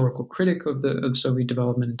of historical critic of the Soviet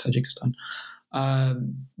development in Tajikistan.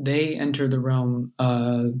 They enter the realm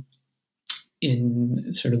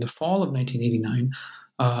in sort of the fall of 1989,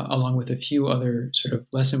 along with a few other sort of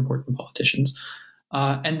less important politicians.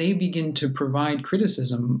 And they begin to provide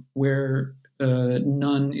criticism where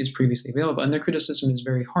none is previously available. And their criticism is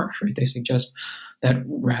very harsh, right? They suggest that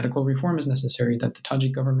radical reform is necessary, that the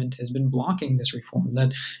Tajik government has been blocking this reform,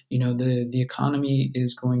 that the economy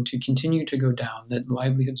is going to continue to go down, that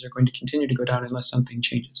livelihoods are going to continue to go down unless something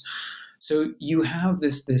changes. So you have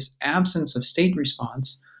this absence of state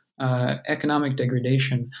response, economic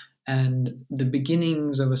degradation, and the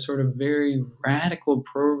beginnings of a sort of very radical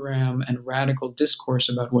program and radical discourse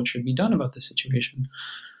about what should be done about the situation.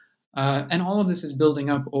 And all of this is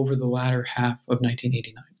building up over the latter half of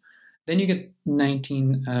 1989. Then you get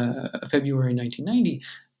February 1990,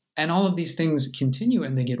 and all of these things continue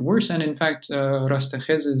and they get worse. And in fact,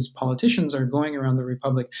 Rastechez's politicians are going around the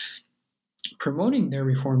Republic promoting their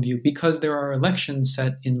reform view because there are elections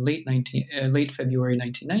set in late February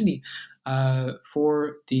 1990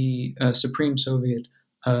 for the Supreme Soviet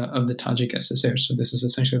of the Tajik SSR. So this is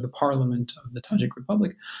essentially the parliament of the Tajik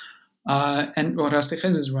Republic. And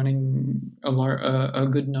Rastechez is running a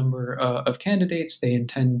good number of candidates. They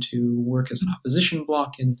intend to work as an opposition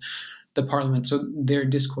bloc in the parliament. So their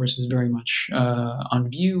discourse is very much on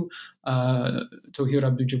view. Tohir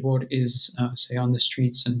Abdou-Jabor is, say, on the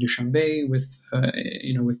streets in Dushanbe with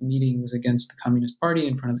meetings against the Communist Party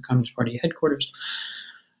in front of the Communist Party headquarters.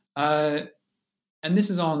 And this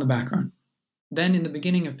is all in the background. Then in the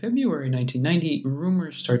beginning of February 1990,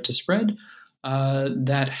 rumors start to spread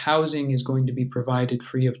that housing is going to be provided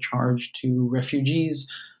free of charge to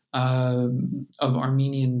refugees of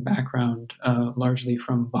Armenian background, largely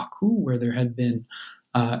from Baku, where there had been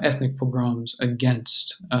ethnic pogroms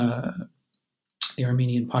against the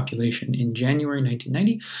Armenian population in January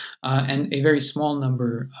 1990, and a very small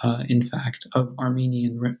number, in fact, of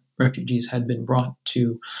Armenian refugees had been brought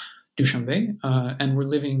to Dushanbe and were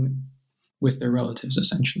living with their relatives,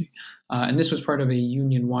 essentially. And this was part of a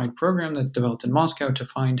union-wide program that's developed in Moscow to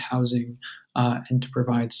find housing and to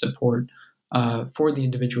provide support for the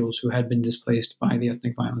individuals who had been displaced by the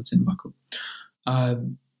ethnic violence in Baku.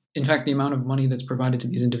 In fact, the amount of money that's provided to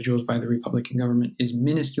these individuals by the Republican government is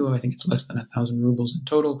minuscule. I think it's less than 1,000 rubles in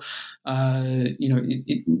total.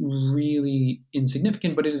 It really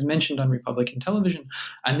insignificant, but it is mentioned on Republican television.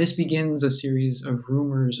 And this begins a series of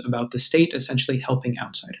rumors about the state essentially helping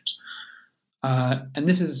outsiders. And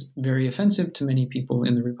this is very offensive to many people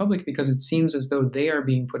in the Republic because it seems as though they are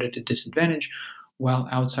being put at a disadvantage while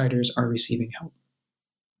outsiders are receiving help.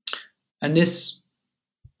 And this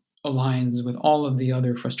aligns with all of the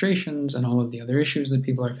other frustrations and all of the other issues that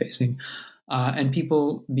people are facing. And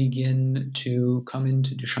people begin to come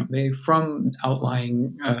into Dushanbe from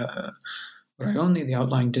outlying Rayoni, the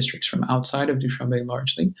outlying districts from outside of Dushanbe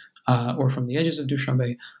largely, or from the edges of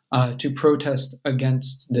Dushanbe, to protest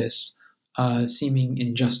against this seeming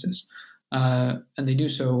injustice. And they do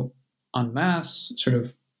so en masse, sort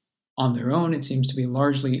of on their own. It seems to be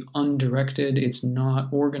largely undirected. It's not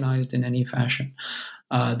organized in any fashion.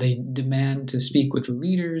 They demand to speak with the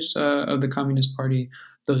leaders of the Communist Party.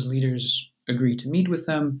 Those leaders agree to meet with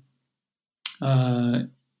them. And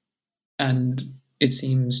it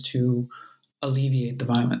seems to alleviate the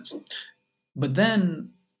violence. But then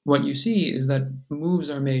what you see is that moves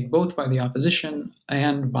are made both by the opposition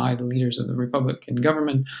and by the leaders of the Republican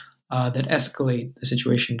government that escalate the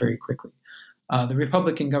situation very quickly. The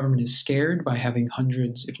Republican government is scared by having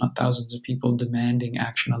hundreds, if not thousands, of people demanding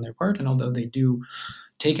action on their part. And although they do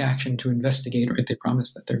take action to investigate, right, they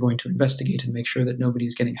promise that they're going to investigate and make sure that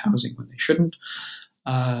nobody's getting housing when they shouldn't.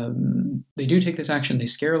 They do take this action. They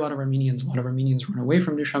scare a lot of Armenians. A lot of Armenians run away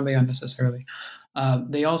from Dushanbe unnecessarily.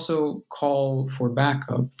 They also call for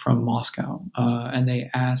backup from Moscow, and they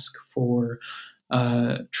ask for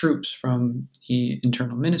troops from the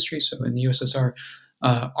internal ministry. So in the USSR,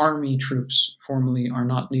 army troops formally are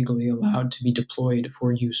not legally allowed to be deployed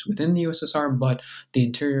for use within the USSR, but the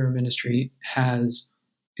Interior Ministry has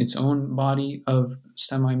its own body of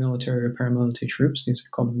semi-military or paramilitary troops. These are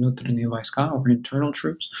called внутренние войска, or internal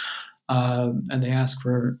troops. and they ask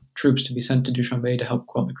for troops to be sent to Dushanbe to help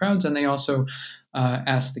quell the crowds, and they also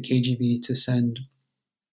ask the KGB to send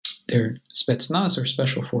their Spetsnaz, or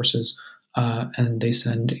special forces, and they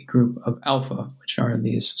send a group of Alpha, which are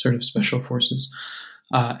these sort of special forces.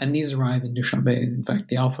 And these arrive in Dushanbe. In fact,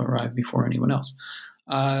 the Alpha arrive before anyone else.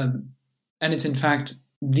 And it's in fact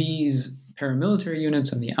these paramilitary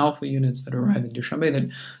units and the Alpha units that arrive in Dushanbe that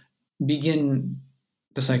begin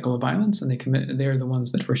the cycle of violence, and they're the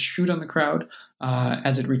ones that first shoot on the crowd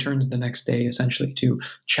as it returns the next day, essentially to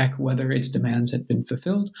check whether its demands had been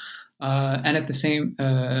fulfilled. And at the same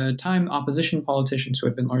time, opposition politicians who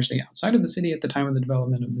had been largely outside of the city at the time of the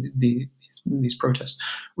development of these protests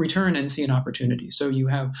return and see an opportunity. So you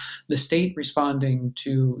have the state responding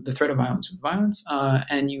to the threat of violence with violence,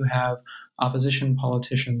 and you have opposition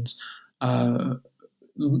politicians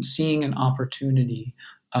seeing an opportunity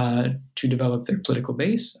to develop their political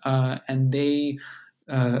base, and they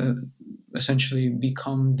essentially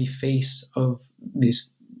become the face of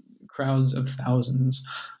these crowds of thousands,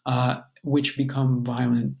 which become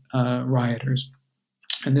violent rioters.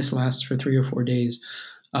 And this lasts for 3 or 4 days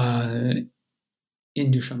in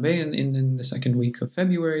Dushanbe in the second week of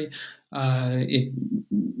February. It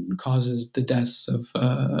causes the deaths of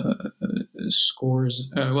scores,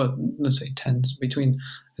 let's say tens, between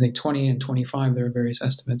I think 20 and 25, there are various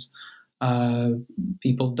estimates.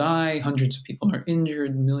 People die, hundreds of people are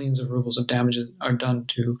injured, millions of rubles of damage are done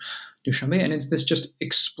to Dushanbe, and it's this just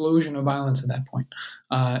explosion of violence at that point.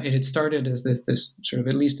 It had started as this sort of,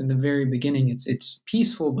 at least in the very beginning, it's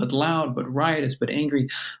peaceful but loud, but riotous, but angry.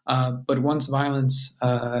 But once violence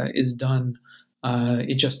is done,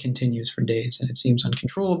 it just continues for days, and it seems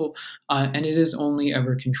uncontrollable. And it is only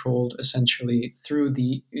ever controlled essentially through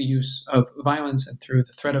the use of violence and through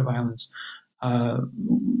the threat of violence,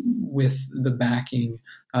 with the backing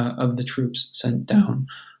of the troops sent down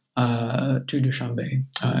to Dushanbe,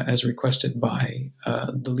 as requested by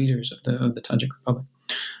the leaders of the Tajik Republic.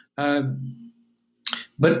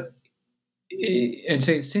 But I'd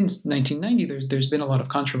say since 1990, there's been a lot of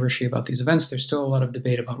controversy about these events. There's still a lot of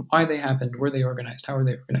debate about why they happened, were they organized, how were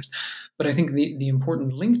they organized. But I think the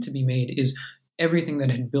important link to be made is everything that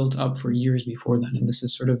had built up for years before then. And this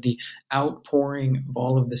is sort of the outpouring of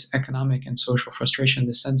all of this economic and social frustration,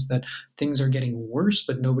 the sense that things are getting worse,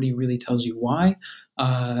 but nobody really tells you why.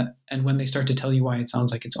 And when they start to tell you why, it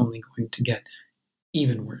sounds like it's only going to get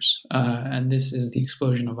even worse. And this is the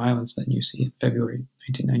explosion of violence that you see in February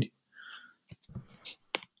 1990.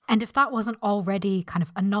 And if that wasn't already kind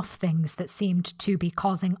of enough things that seemed to be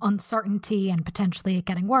causing uncertainty and potentially it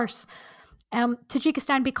getting worse,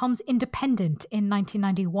 Tajikistan becomes independent in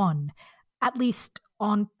 1991, at least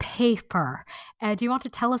on paper. Do you want to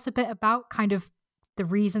tell us a bit about kind of the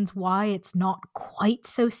reasons why it's not quite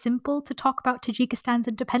so simple to talk about Tajikistan's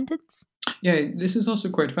independence? Yeah, this is also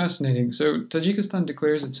quite fascinating. So Tajikistan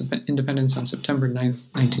declares its independence on September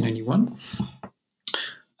 9th, 1991.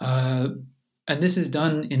 And this is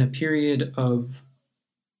done in a period of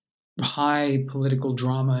high political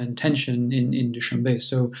drama and tension in Dushanbe.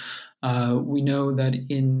 So we know that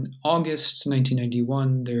in August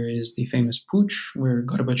 1991, there is the famous putsch where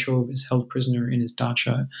Gorbachev is held prisoner in his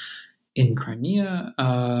dacha in Crimea,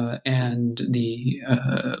 and the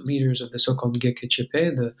leaders of the so-called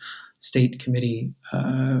GKCHP, the State Committee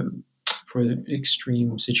for the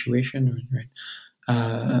Extreme Situation,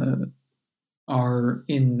 are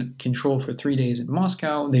in control for 3 days in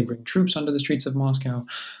Moscow. They bring troops onto the streets of Moscow.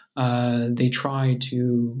 They try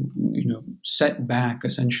to, set back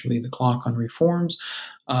essentially the clock on reforms,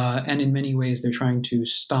 and in many ways they're trying to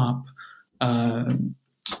stop a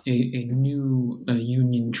new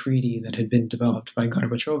union treaty that had been developed by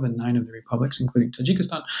Gorbachev and 9 of the republics, including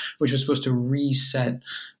Tajikistan, which was supposed to reset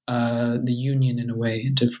the union in a way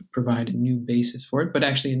and to provide a new basis for it, but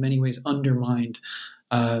actually in many ways undermined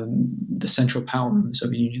the central power of the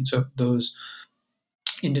Soviet Union. So those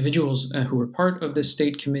individuals who were part of the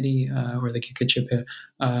state committee, or the GKCHP,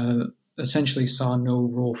 essentially saw no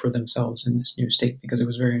role for themselves in this new state because it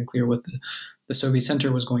was very unclear what the Soviet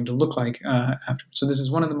center was going to look like after. So this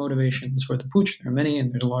is one of the motivations for the putsch. There are many,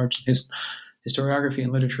 and there's a large historiography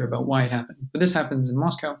and literature about why it happened. But this happens in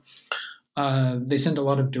Moscow. They send a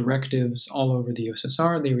lot of directives all over the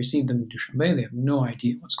USSR. They receive them in Dushanbe. They have no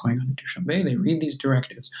idea what's going on in Dushanbe. They read these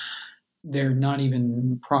directives. They're not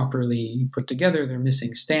even properly put together. They're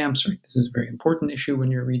missing stamps. Right? This is a very important issue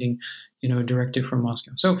when you're reading, a directive from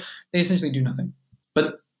Moscow. So they essentially do nothing.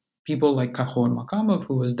 But people like Kahor Makamov,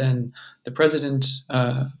 who was then the president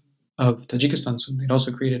of Tajikistan, so they'd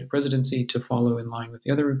also created a presidency to follow in line with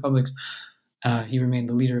the other republics. He remained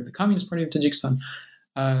the leader of the Communist Party of Tajikistan.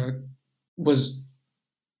 Was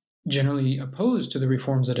generally opposed to the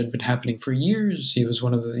reforms that had been happening for years. He was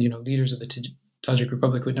one of the leaders of the Tajik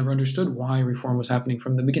Republic who had never understood why reform was happening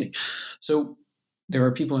from the beginning. So there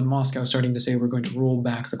are people in Moscow starting to say we're going to roll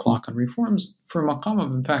back the clock on reforms. For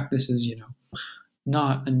Makhamov, in fact, this is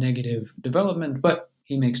not a negative development, but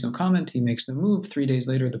he makes no comment, he makes no move. 3 days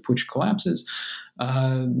later, the putsch collapses.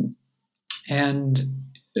 And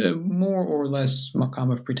more or less,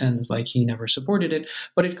 Makhamov pretends like he never supported it,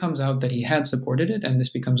 but it comes out that he had supported it, and this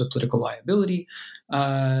becomes a political liability,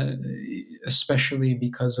 especially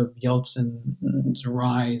because of Yeltsin's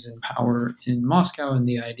rise in power in Moscow and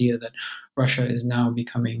the idea that Russia is now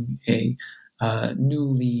becoming a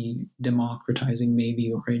newly democratizing,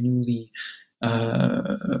 maybe, or a newly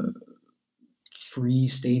free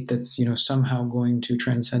state that's somehow going to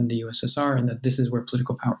transcend the USSR, and that this is where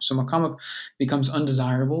political power. So Makhamov becomes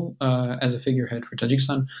undesirable as a figurehead for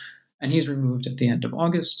Tajikistan, and he's removed at the end of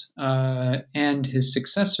August. And his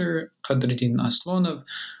successor, Qadruddin Aslonov,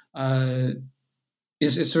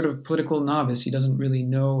 is sort of political novice. He doesn't really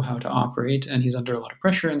know how to operate, and he's under a lot of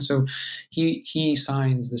pressure. And so he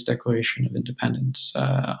signs this Declaration of Independence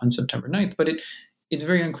on September 9th, but it's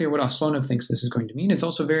very unclear what Aslonov thinks this is going to mean. It's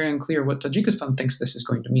also very unclear what Tajikistan thinks this is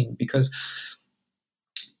going to mean, because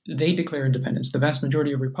they declare independence. The vast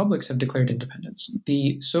majority of republics have declared independence.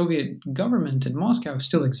 The Soviet government in Moscow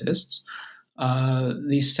still exists.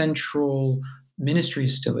 The central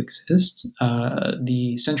ministries still exist.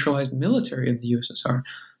 The centralized military of the USSR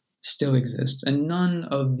still exists. And none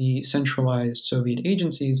of the centralized Soviet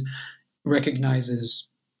agencies recognizes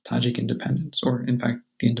Tajik independence, or in fact,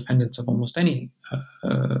 the independence of almost any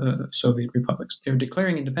Soviet republics. They're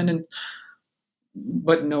declaring independence,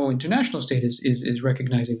 but no international state is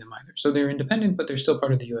recognizing them either. So they're independent, but they're still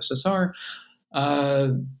part of the USSR.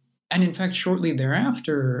 And in fact, shortly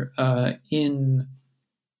thereafter, in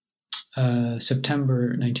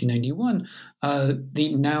September 1991,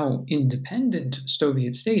 the now independent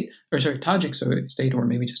Tajik Soviet state, or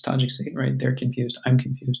maybe just Tajik state, right? They're confused. I'm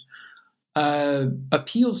confused.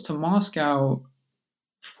 Appeals to Moscow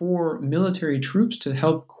for military troops to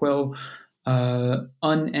help quell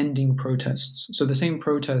unending protests. So the same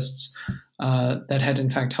protests that had in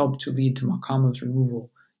fact helped to lead to Makhamov's removal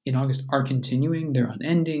in August are continuing. They're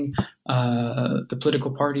unending. The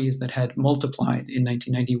political parties that had multiplied in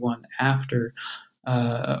 1991 after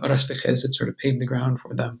Rastakhez had sort of paved the ground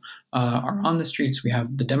for them are on the streets. We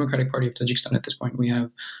have the Democratic Party of Tajikistan at this point. We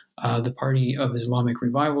have the Party of Islamic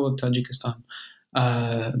Revival of Tajikistan,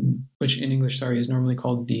 which in English, is normally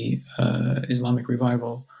called the Islamic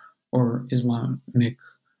Revival or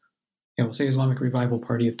we'll say Islamic Revival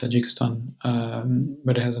Party of Tajikistan,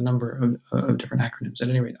 but it has a number of different acronyms. At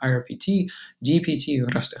any rate, IRPT, DPT,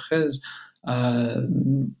 Rastakhez.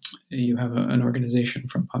 You have an organization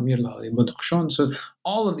from Pamirlal, Badakhshan. So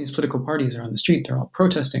all of these political parties are on the street. They're all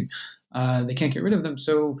protesting. They can't get rid of them.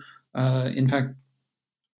 So, in fact,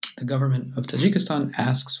 the government of Tajikistan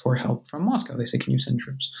asks for help from Moscow. They say, can you send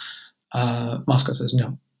troops? Moscow says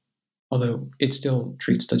no, although it still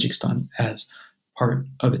treats Tajikistan as part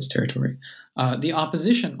of its territory. The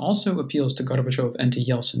opposition also appeals to Gorbachev and to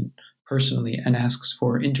Yeltsin personally and asks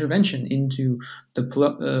for intervention into the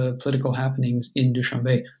political happenings in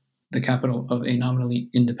Dushanbe, the capital of a nominally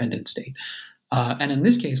independent state. And in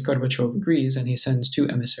this case, Gorbachev agrees, and he sends two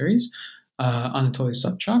emissaries, Anatoly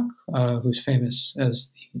Sobchak, who's famous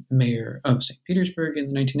as the mayor of St. Petersburg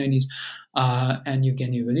in the 1990s, and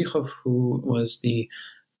Evgeny Velikhov, who was the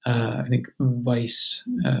vice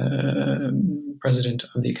president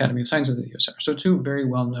of the Academy of Sciences of the USSR. So two very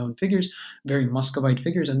well-known figures, very Muscovite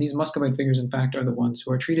figures, and these Muscovite figures, in fact, are the ones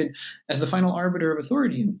who are treated as the final arbiter of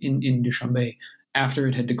authority in Dushanbe after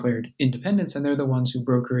it had declared independence, and they're the ones who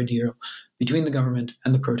broker a deal between the government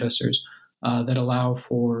and the protesters that allow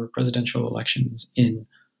for presidential elections in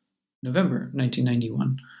November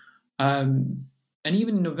 1991. And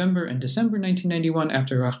even in November and December 1991,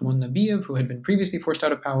 after Rakhmon Nabiev, who had been previously forced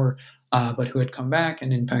out of power, but who had come back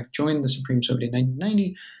and in fact joined the Supreme Soviet in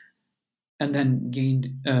 1990, and then gained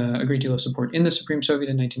a great deal of support in the Supreme Soviet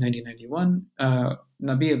in 1990-91,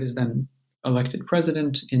 Nabiev is then elected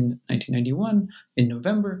president in 1991, in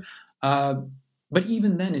November. But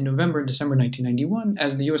even then, in November and December 1991,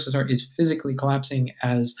 as the USSR is physically collapsing,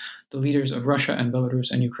 as the leaders of Russia and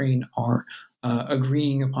Belarus and Ukraine are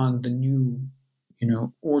agreeing upon the new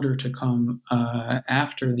order to come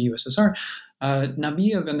after the USSR,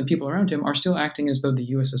 Nabiev and the people around him are still acting as though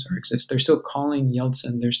the USSR exists. They're still calling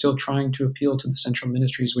Yeltsin. They're still trying to appeal to the central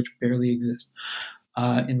ministries, which barely exist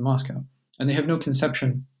in Moscow. And they have no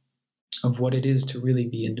conception of what it is to really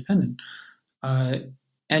be independent.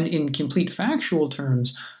 And in complete factual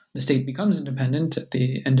terms, The state becomes independent at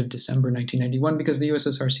the end of December 1991 because the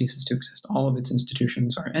USSR ceases to exist. All of its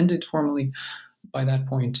institutions are ended formally. By that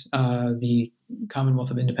point, the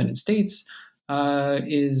Commonwealth of Independent States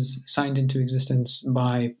is signed into existence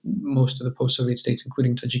by most of the post-Soviet states,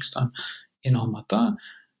 including Tajikistan, in Almaty,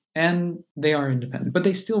 and they are independent. But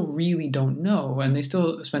they still really don't know, and they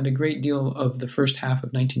still spend a great deal of the first half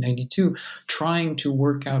of 1992 trying to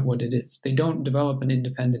work out what it is. They don't develop an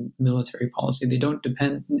independent military policy. They don't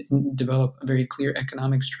develop a very clear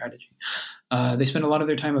economic strategy. They spend a lot of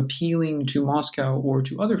their time appealing to Moscow or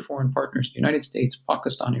to other foreign partners, the United States,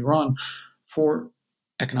 Pakistan, Iran, for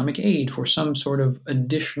economic aid, for some sort of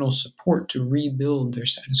additional support to rebuild their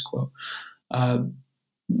status quo.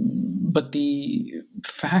 But the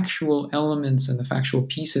factual elements and the factual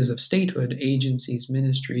pieces of statehood, agencies,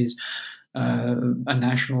 ministries, a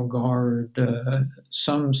national guard,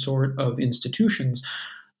 some sort of institutions,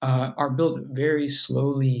 are built very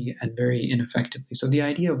slowly and very ineffectively. So the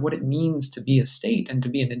idea of what it means to be a state and to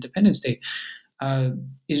be an independent state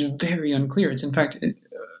is very unclear. It's in fact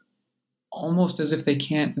almost as if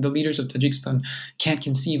the leaders of Tajikistan can't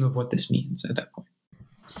conceive of what this means at that point.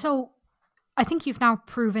 So I think you've now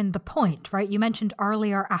proven the point, right? You mentioned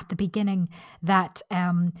earlier at the beginning that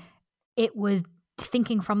it was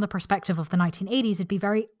thinking from the perspective of the 1980s, it'd be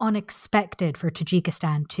very unexpected for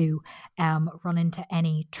Tajikistan to run into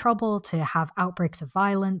any trouble, to have outbreaks of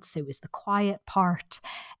violence. It was the quiet part.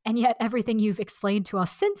 And yet everything you've explained to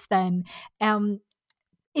us since then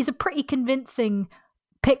is a pretty convincing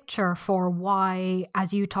picture for why,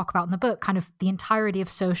 as you talk about in the book, kind of the entirety of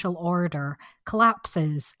social order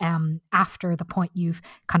collapses after the point you've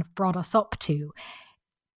kind of brought us up to.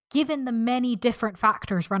 Given the many different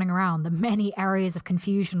factors running around, the many areas of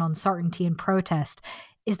confusion, uncertainty, and protest,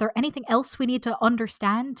 is there anything else we need to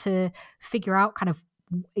understand to figure out kind of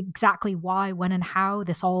exactly why, when, and how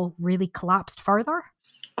this all really collapsed further?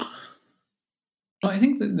 Well, I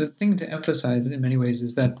think the thing to emphasize in many ways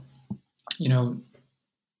is that,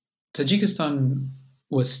 Tajikistan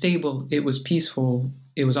was stable, it was peaceful,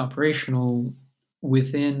 it was operational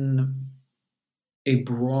within a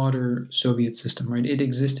broader Soviet system, right? It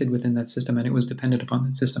existed within that system and it was dependent upon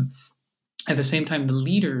that system. At the same time, the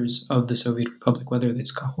leaders of the Soviet Republic, whether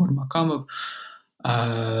it's Kahor Makamov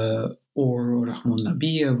or Rahmon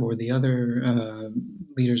Nabiev or the other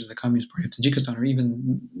leaders of the Communist Party of Tajikistan, or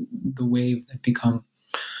even the wave that become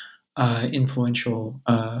influential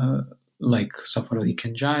like Safar Ali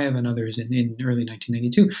Kenjayev and others in early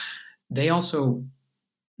 1992, they also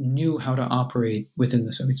knew how to operate within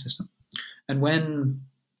the Soviet system. And when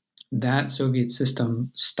that Soviet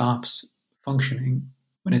system stops functioning,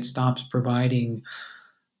 when it stops providing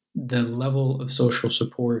the level of social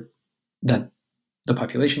support that the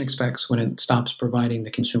population expects, when it stops providing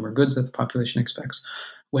the consumer goods that the population expects,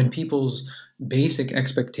 when people's basic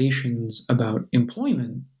expectations about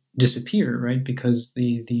employment disappear, right? Because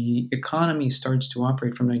the economy starts to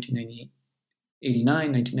operate from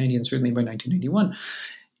 1989, 1990, and certainly by 1991,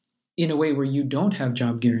 in a way where you don't have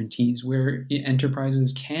job guarantees, where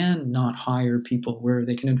enterprises can not hire people, where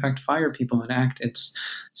they can in fact fire people and act as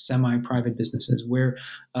semi-private businesses, where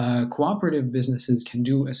cooperative businesses can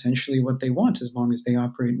do essentially what they want as long as they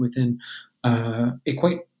operate within a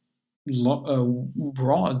quite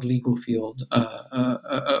broad legal field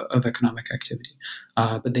of economic activity.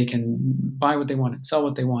 But they can buy what they want and sell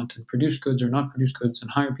what they want and produce goods or not produce goods and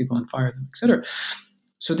hire people and fire them, etc.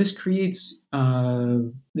 So this creates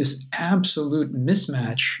this absolute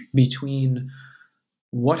mismatch between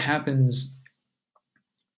what happens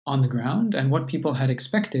on the ground and what people had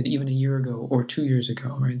expected even a year ago or 2 years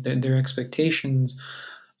ago, right? Their expectations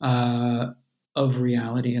of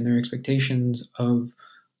reality and their expectations of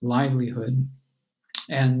livelihood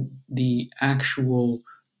and the actual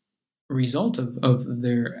result of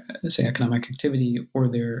their, say, economic activity or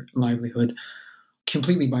their livelihood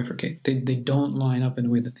completely bifurcate. They don't line up in a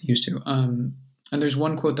way that they used to. And there's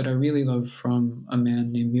one quote that I really love from a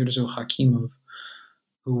man named Mirzo Hakimov,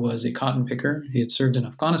 who was a cotton picker. He had served in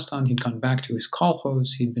Afghanistan. He'd gone back to his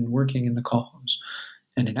kolkhoz. He'd been working in the kolkhoz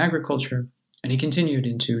and in agriculture. And he continued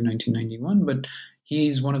into 1991, but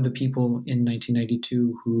he's one of the people in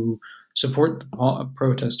 1992 who support the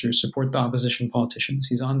protesters, support the opposition politicians.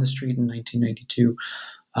 He's on the street in 1992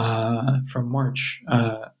 from March.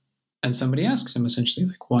 And somebody asks him essentially,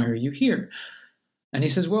 like, why are you here? And he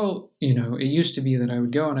says, well, it used to be that I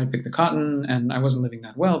would go and I'd pick the cotton and I wasn't living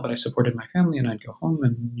that well, but I supported my family and I'd go home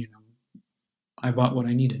and, I bought what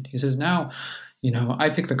I needed. He says, now, I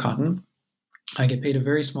pick the cotton. I get paid a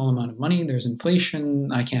very small amount of money. There's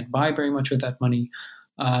inflation. I can't buy very much with that money.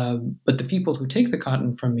 But the people who take the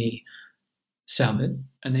cotton from me sell it,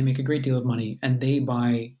 and they make a great deal of money, and they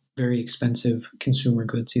buy very expensive consumer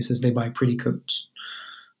goods. He says they buy pretty coats.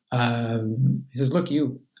 He says, look,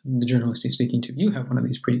 you, the journalist he's speaking to, you have one of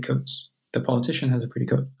these pretty coats. The politician has a pretty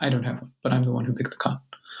coat. I don't have one, but I'm the one who picked the cotton.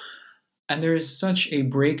 And there is such a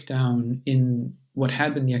breakdown in what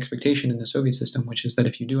had been the expectation in the Soviet system, which is that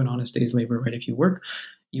if you do an honest day's labor, right, if you work,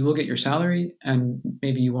 you will get your salary, and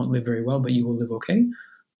maybe you won't live very well, but you will live okay.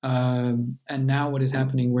 And now what is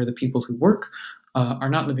happening where the people who work are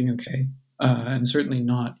not living okay, and certainly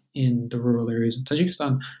not in the rural areas of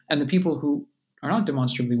Tajikistan, and the people who are not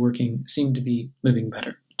demonstrably working seem to be living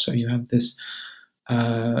better. So you have this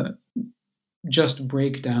just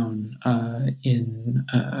breakdown in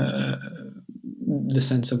the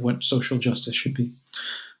sense of what social justice should be.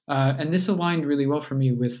 And this aligned really well for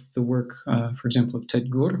me with the work, for example, of Ted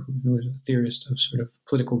Gur, who is a theorist of sort of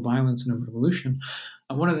political violence and of revolution.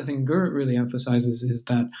 One of the things Gur really emphasizes is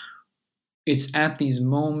that it's at these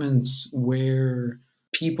moments where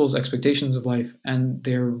people's expectations of life and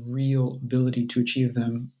their real ability to achieve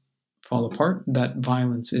them fall apart, that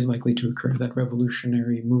violence is likely to occur, that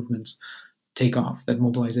revolutionary movements take off, that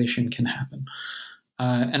mobilization can happen.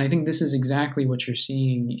 And I think this is exactly what you're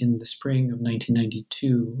seeing in the spring of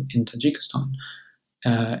 1992 in Tajikistan.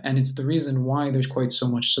 And it's the reason why there's quite so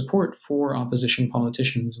much support for opposition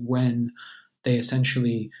politicians when they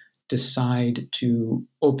essentially decide to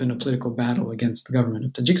open a political battle against the government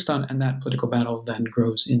of Tajikistan, and that political battle then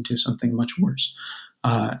grows into something much worse,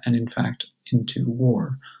 and in fact into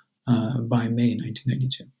war by May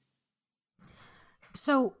 1992.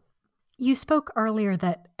 So you spoke earlier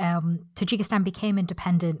that Tajikistan became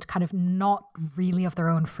independent kind of not really of their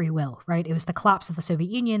own free will, right? It was the collapse of the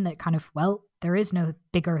Soviet Union that kind of, well, there is no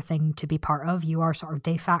bigger thing to be part of. You are sort of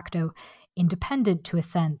de facto independent to a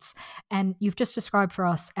sense. And you've just described for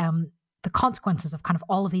us the consequences of kind of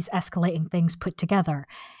all of these escalating things put together.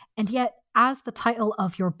 And yet, as the title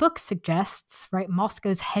of your book suggests, right,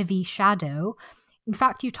 Moscow's Heavy Shadow, in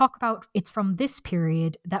fact, you talk about it's from this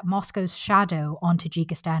period that Moscow's shadow on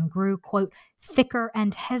Tajikistan grew, quote, thicker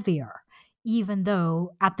and heavier, even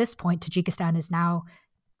though at this point Tajikistan is now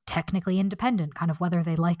technically independent, kind of whether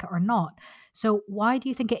they like it or not. So why do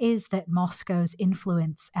you think it is that Moscow's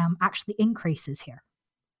influence actually increases here?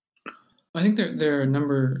 I think there are a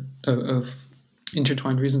number of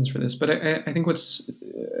intertwined reasons for this, but I think what's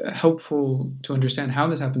helpful to understand how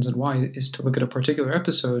this happens and why is to look at a particular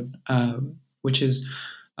episode, which is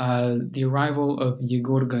the arrival of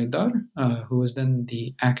Yegor Gaidar, who was then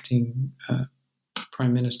the acting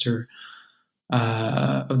prime minister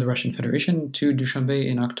of the Russian Federation, to Dushanbe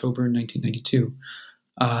in October 1992.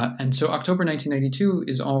 And so October 1992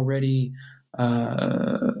 is already 5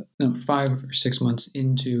 or 6 months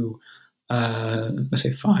into, let's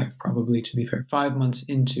say 5 probably to be fair, 5 months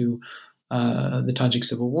into the Tajik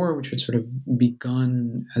Civil War, which had sort of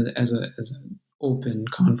begun as an open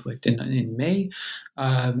conflict in May.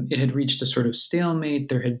 It had reached a sort of stalemate.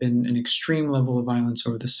 There had been an extreme level of violence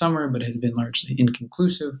over the summer, but it had been largely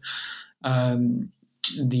inconclusive.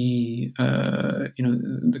 The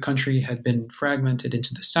country had been fragmented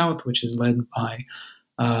into the south, which is led by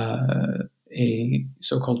a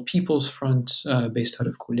so-called People's Front based out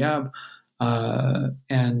of Kulyab,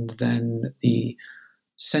 and then the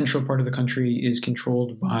central part of the country is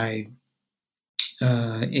controlled by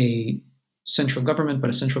a central government, but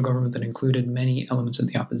a central government that included many elements of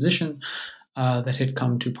the opposition that had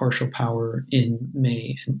come to partial power in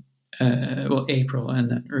April and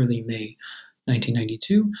then early May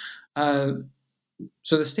 1992.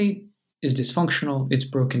 So the state is dysfunctional, it's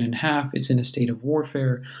broken in half, it's in a state of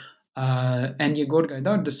warfare, and Yegor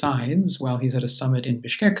Gaidar decides, while he's at a summit in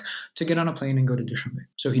Bishkek, to get on a plane and go to Dushanbe.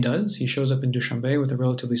 So he does. He shows up in Dushanbe with a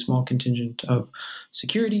relatively small contingent of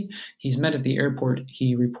security. He's met at the airport,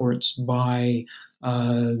 he reports, by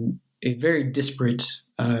a very disparate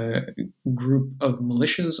group of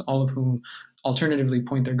militias, all of whom alternatively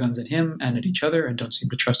point their guns at him and at each other and don't seem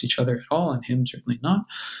to trust each other at all, and him certainly not.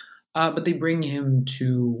 But they bring him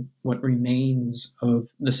to what remains of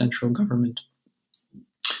the central government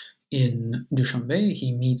in Dushanbe.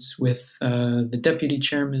 He meets with the deputy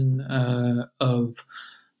chairman of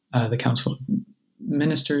the Council of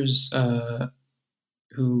Ministers,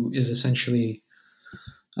 who is essentially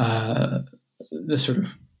the sort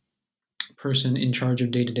of person in charge of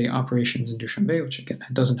day-to-day operations in Dushanbe, which again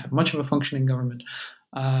doesn't have much of a functioning government.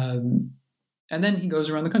 And then he goes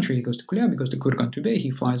around the country. He goes to Kulyab, he goes to Kurgan-Tube, he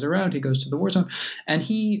flies around, he goes to the war zone, and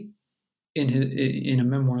he, in a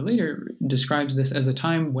memoir later, describes this as a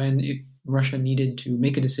time when Russia needed to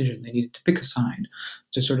make a decision. They needed to pick a side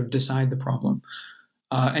to sort of decide the problem.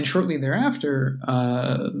 And shortly thereafter,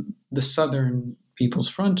 the Southern People's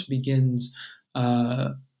Front begins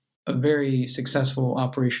a very successful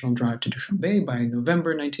operational drive to Dushanbe. By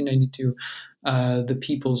November 1992, the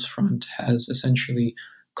People's Front has essentially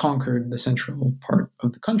conquered the central part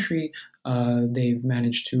of the country. They've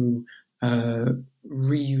managed to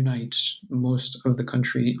reunite most of the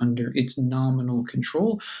country under its nominal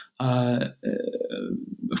control. Of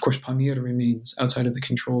course, Pamir remains outside of the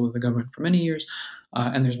control of the government for many years,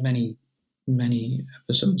 and there's many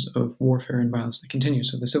episodes of warfare and violence that continue.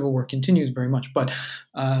 So the civil war continues very much, but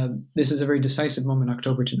this is a very decisive moment,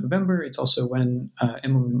 October to November. It's also when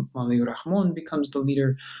Emomali Rahmon becomes the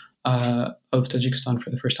leader of Tajikistan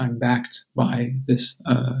for the first time, backed by this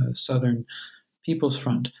Southern People's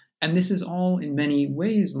Front. And this is all in many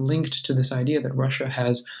ways linked to this idea that Russia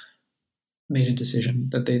has made a decision,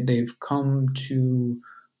 that they've come to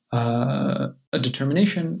a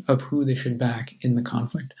determination of who they should back in the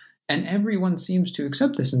conflict. And everyone seems to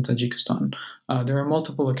accept this in Tajikistan. There are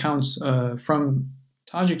multiple accounts from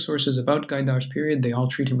Tajik sources about Gaidar's period. They all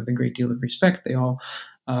treat him with a great deal of respect. They all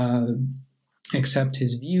accept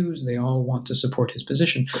his views. They all want to support his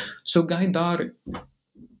position. So Gaidar,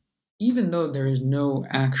 even though there is no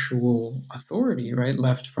actual authority, right,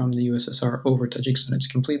 left from the USSR over Tajikistan, it's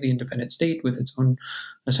a completely independent state with its own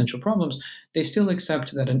essential problems, they still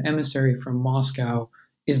accept that an emissary from Moscow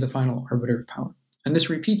is the final arbiter of power. And this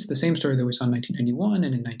repeats the same story that we saw in 1991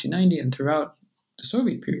 and in 1990 and throughout the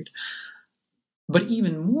Soviet period. But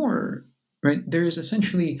even more, right, there is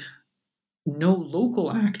essentially no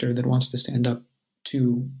local actor that wants to stand up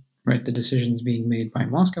to, right, the decisions being made by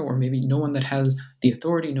Moscow, or maybe no one that has the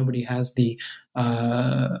authority, nobody has the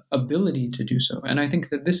ability to do so. And I think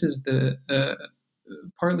that this is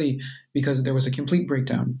partly because there was a complete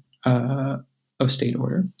breakdown of state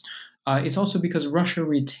order. It's also because Russia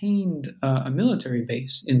retained a military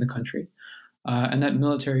base in the country, and that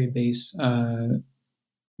military base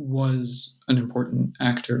was an important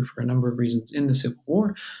actor for a number of reasons in the Civil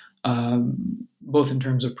War, both in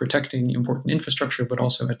terms of protecting important infrastructure, but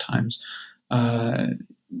also at times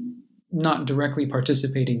not directly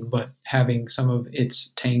participating, but having some of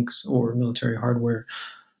its tanks or military hardware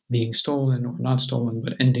being stolen or not stolen,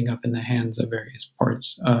 but ending up in the hands of various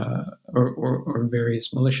parts or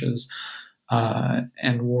various militias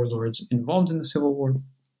and warlords involved in the Civil War.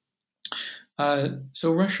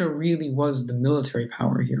 So Russia really was the military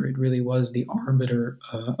power here. It really was the arbiter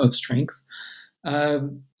of strength.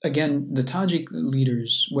 Again, the Tajik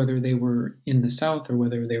leaders, whether they were in the south or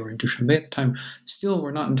whether they were in Dushanbe at the time, still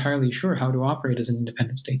were not entirely sure how to operate as an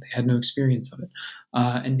independent state. They had no experience of it.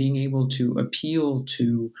 And being able to appeal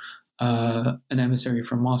to an emissary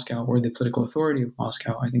from Moscow or the political authority of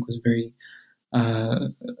Moscow, I think was very,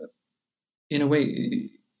 in a way,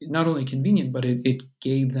 not only convenient, but it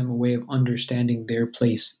gave them a way of understanding their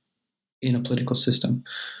place in a political system.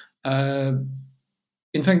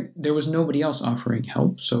 In fact, there was nobody else offering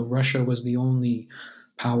help, so Russia was the only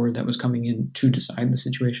power that was coming in to decide the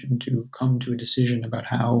situation, to come to a decision about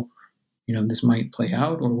how, this might play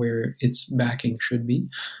out or where its backing should be.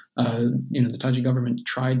 The Tajik government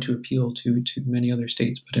tried to appeal to many other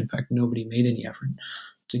states, but in fact, nobody made any effort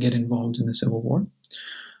to get involved in the Civil War.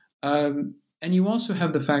 And you also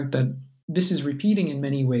have the fact that this is repeating in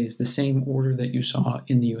many ways the same order that you saw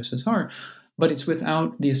in the USSR, but it's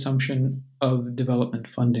without the assumption of development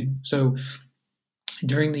funding. So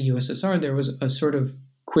during the USSR, there was a sort of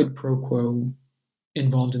quid pro quo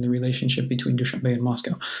involved in the relationship between Dushanbe and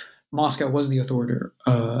Moscow. Moscow was the authority,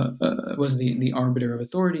 was the arbiter of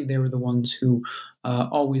authority. They were the ones who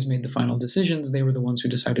always made the final decisions. They were the ones who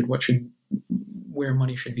decided where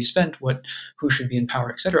money should be spent, who should be in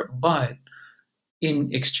power, etc. But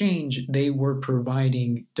in exchange, they were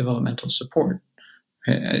providing developmental support.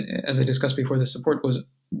 As I discussed before, the support was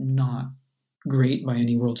not great by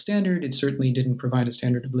any world standard. It certainly didn't provide a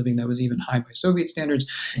standard of living that was even high by Soviet standards.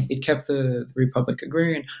 It kept the Republic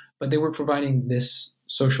agrarian, but they were providing this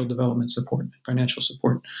social development support, financial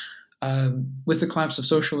support. With the collapse of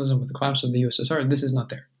socialism, with the collapse of the USSR, this is not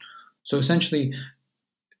there. So essentially,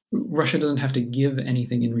 Russia doesn't have to give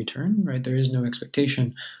anything in return, right? There is no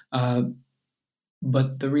expectation.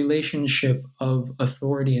 But the relationship of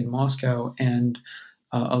authority in Moscow and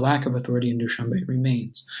a lack of authority in Dushanbe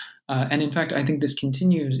remains. And in fact, I think this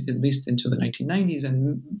continues at least into the 1990s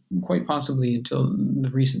and quite possibly until the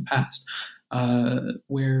recent past,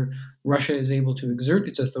 where Russia is able to exert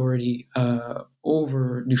its authority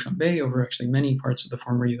over Dushanbe, over actually many parts of the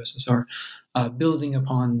former USSR, building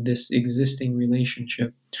upon this existing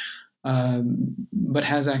relationship but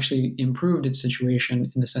has actually improved its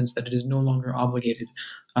situation in the sense that it is no longer obligated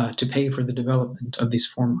to pay for the development of these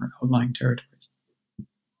former outlying territories.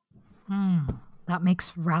 That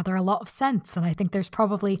makes rather a lot of sense. And I think there's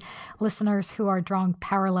probably listeners who are drawing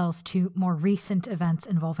parallels to more recent events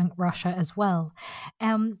involving Russia as well.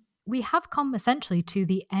 We have come essentially to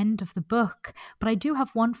the end of the book, but I do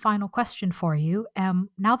have one final question for you.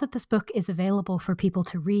 Now that this book is available for people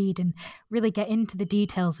to read and really get into the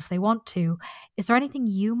details if they want to, is there anything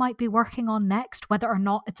you might be working on next, whether or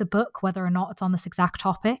not it's a book, whether or not it's on this exact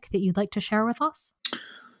topic, that you'd like to share with us?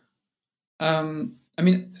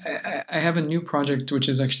 I have a new project which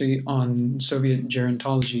is actually on Soviet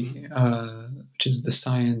gerontology, which is the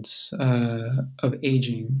science of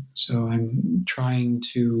aging. So I'm trying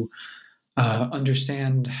to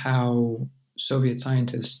understand how Soviet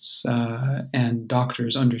scientists and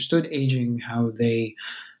doctors understood aging, how they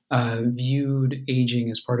viewed aging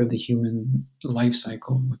as part of the human life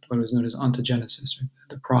cycle, what was known as ontogenesis, right?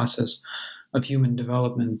 The process of human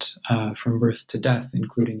development from birth to death,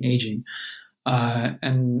 including aging.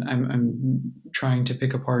 And I'm trying to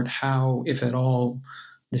pick apart how, if at all,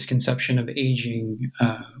 this conception of aging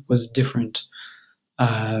was different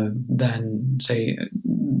than, say,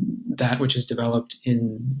 that which is developed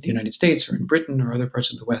in the United States or in Britain or other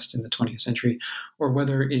parts of the West in the 20th century, or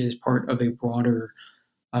whether it is part of a broader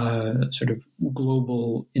sort of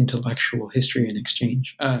global intellectual history and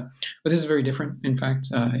exchange. But this is very different, in fact.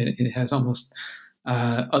 It has almost,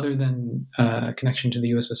 other than connection to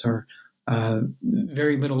the USSR,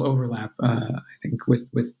 very little overlap, I think,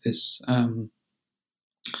 with this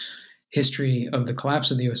history of the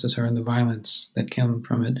collapse of the USSR and the violence that came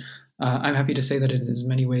from it. I'm happy to say that it is in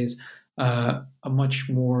many ways a much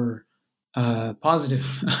more positive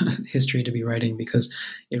history to be writing, because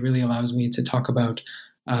it really allows me to talk about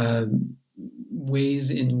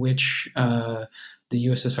ways in which the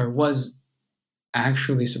USSR was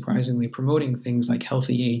actually surprisingly promoting things like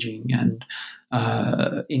healthy aging and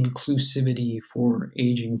inclusivity for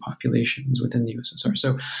aging populations within the USSR.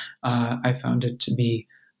 So I found it to be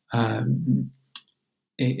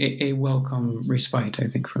a welcome respite, I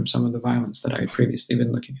think, from some of the violence that I had previously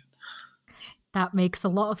been looking at. That makes a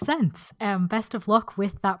lot of sense. Best of luck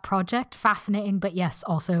with that project. Fascinating, but yes,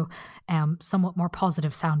 also somewhat more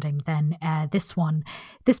positive sounding than this one.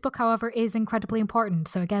 This book, however, is incredibly important.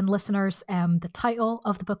 So again, listeners, the title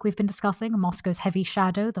of the book we've been discussing, Moscow's Heavy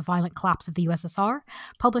Shadow, The Violent Collapse of the USSR,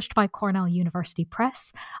 published by Cornell University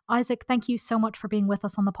Press. Isaac, thank you so much for being with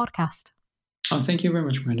us on the podcast. Oh, thank you very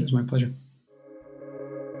much, Miranda. It was my pleasure.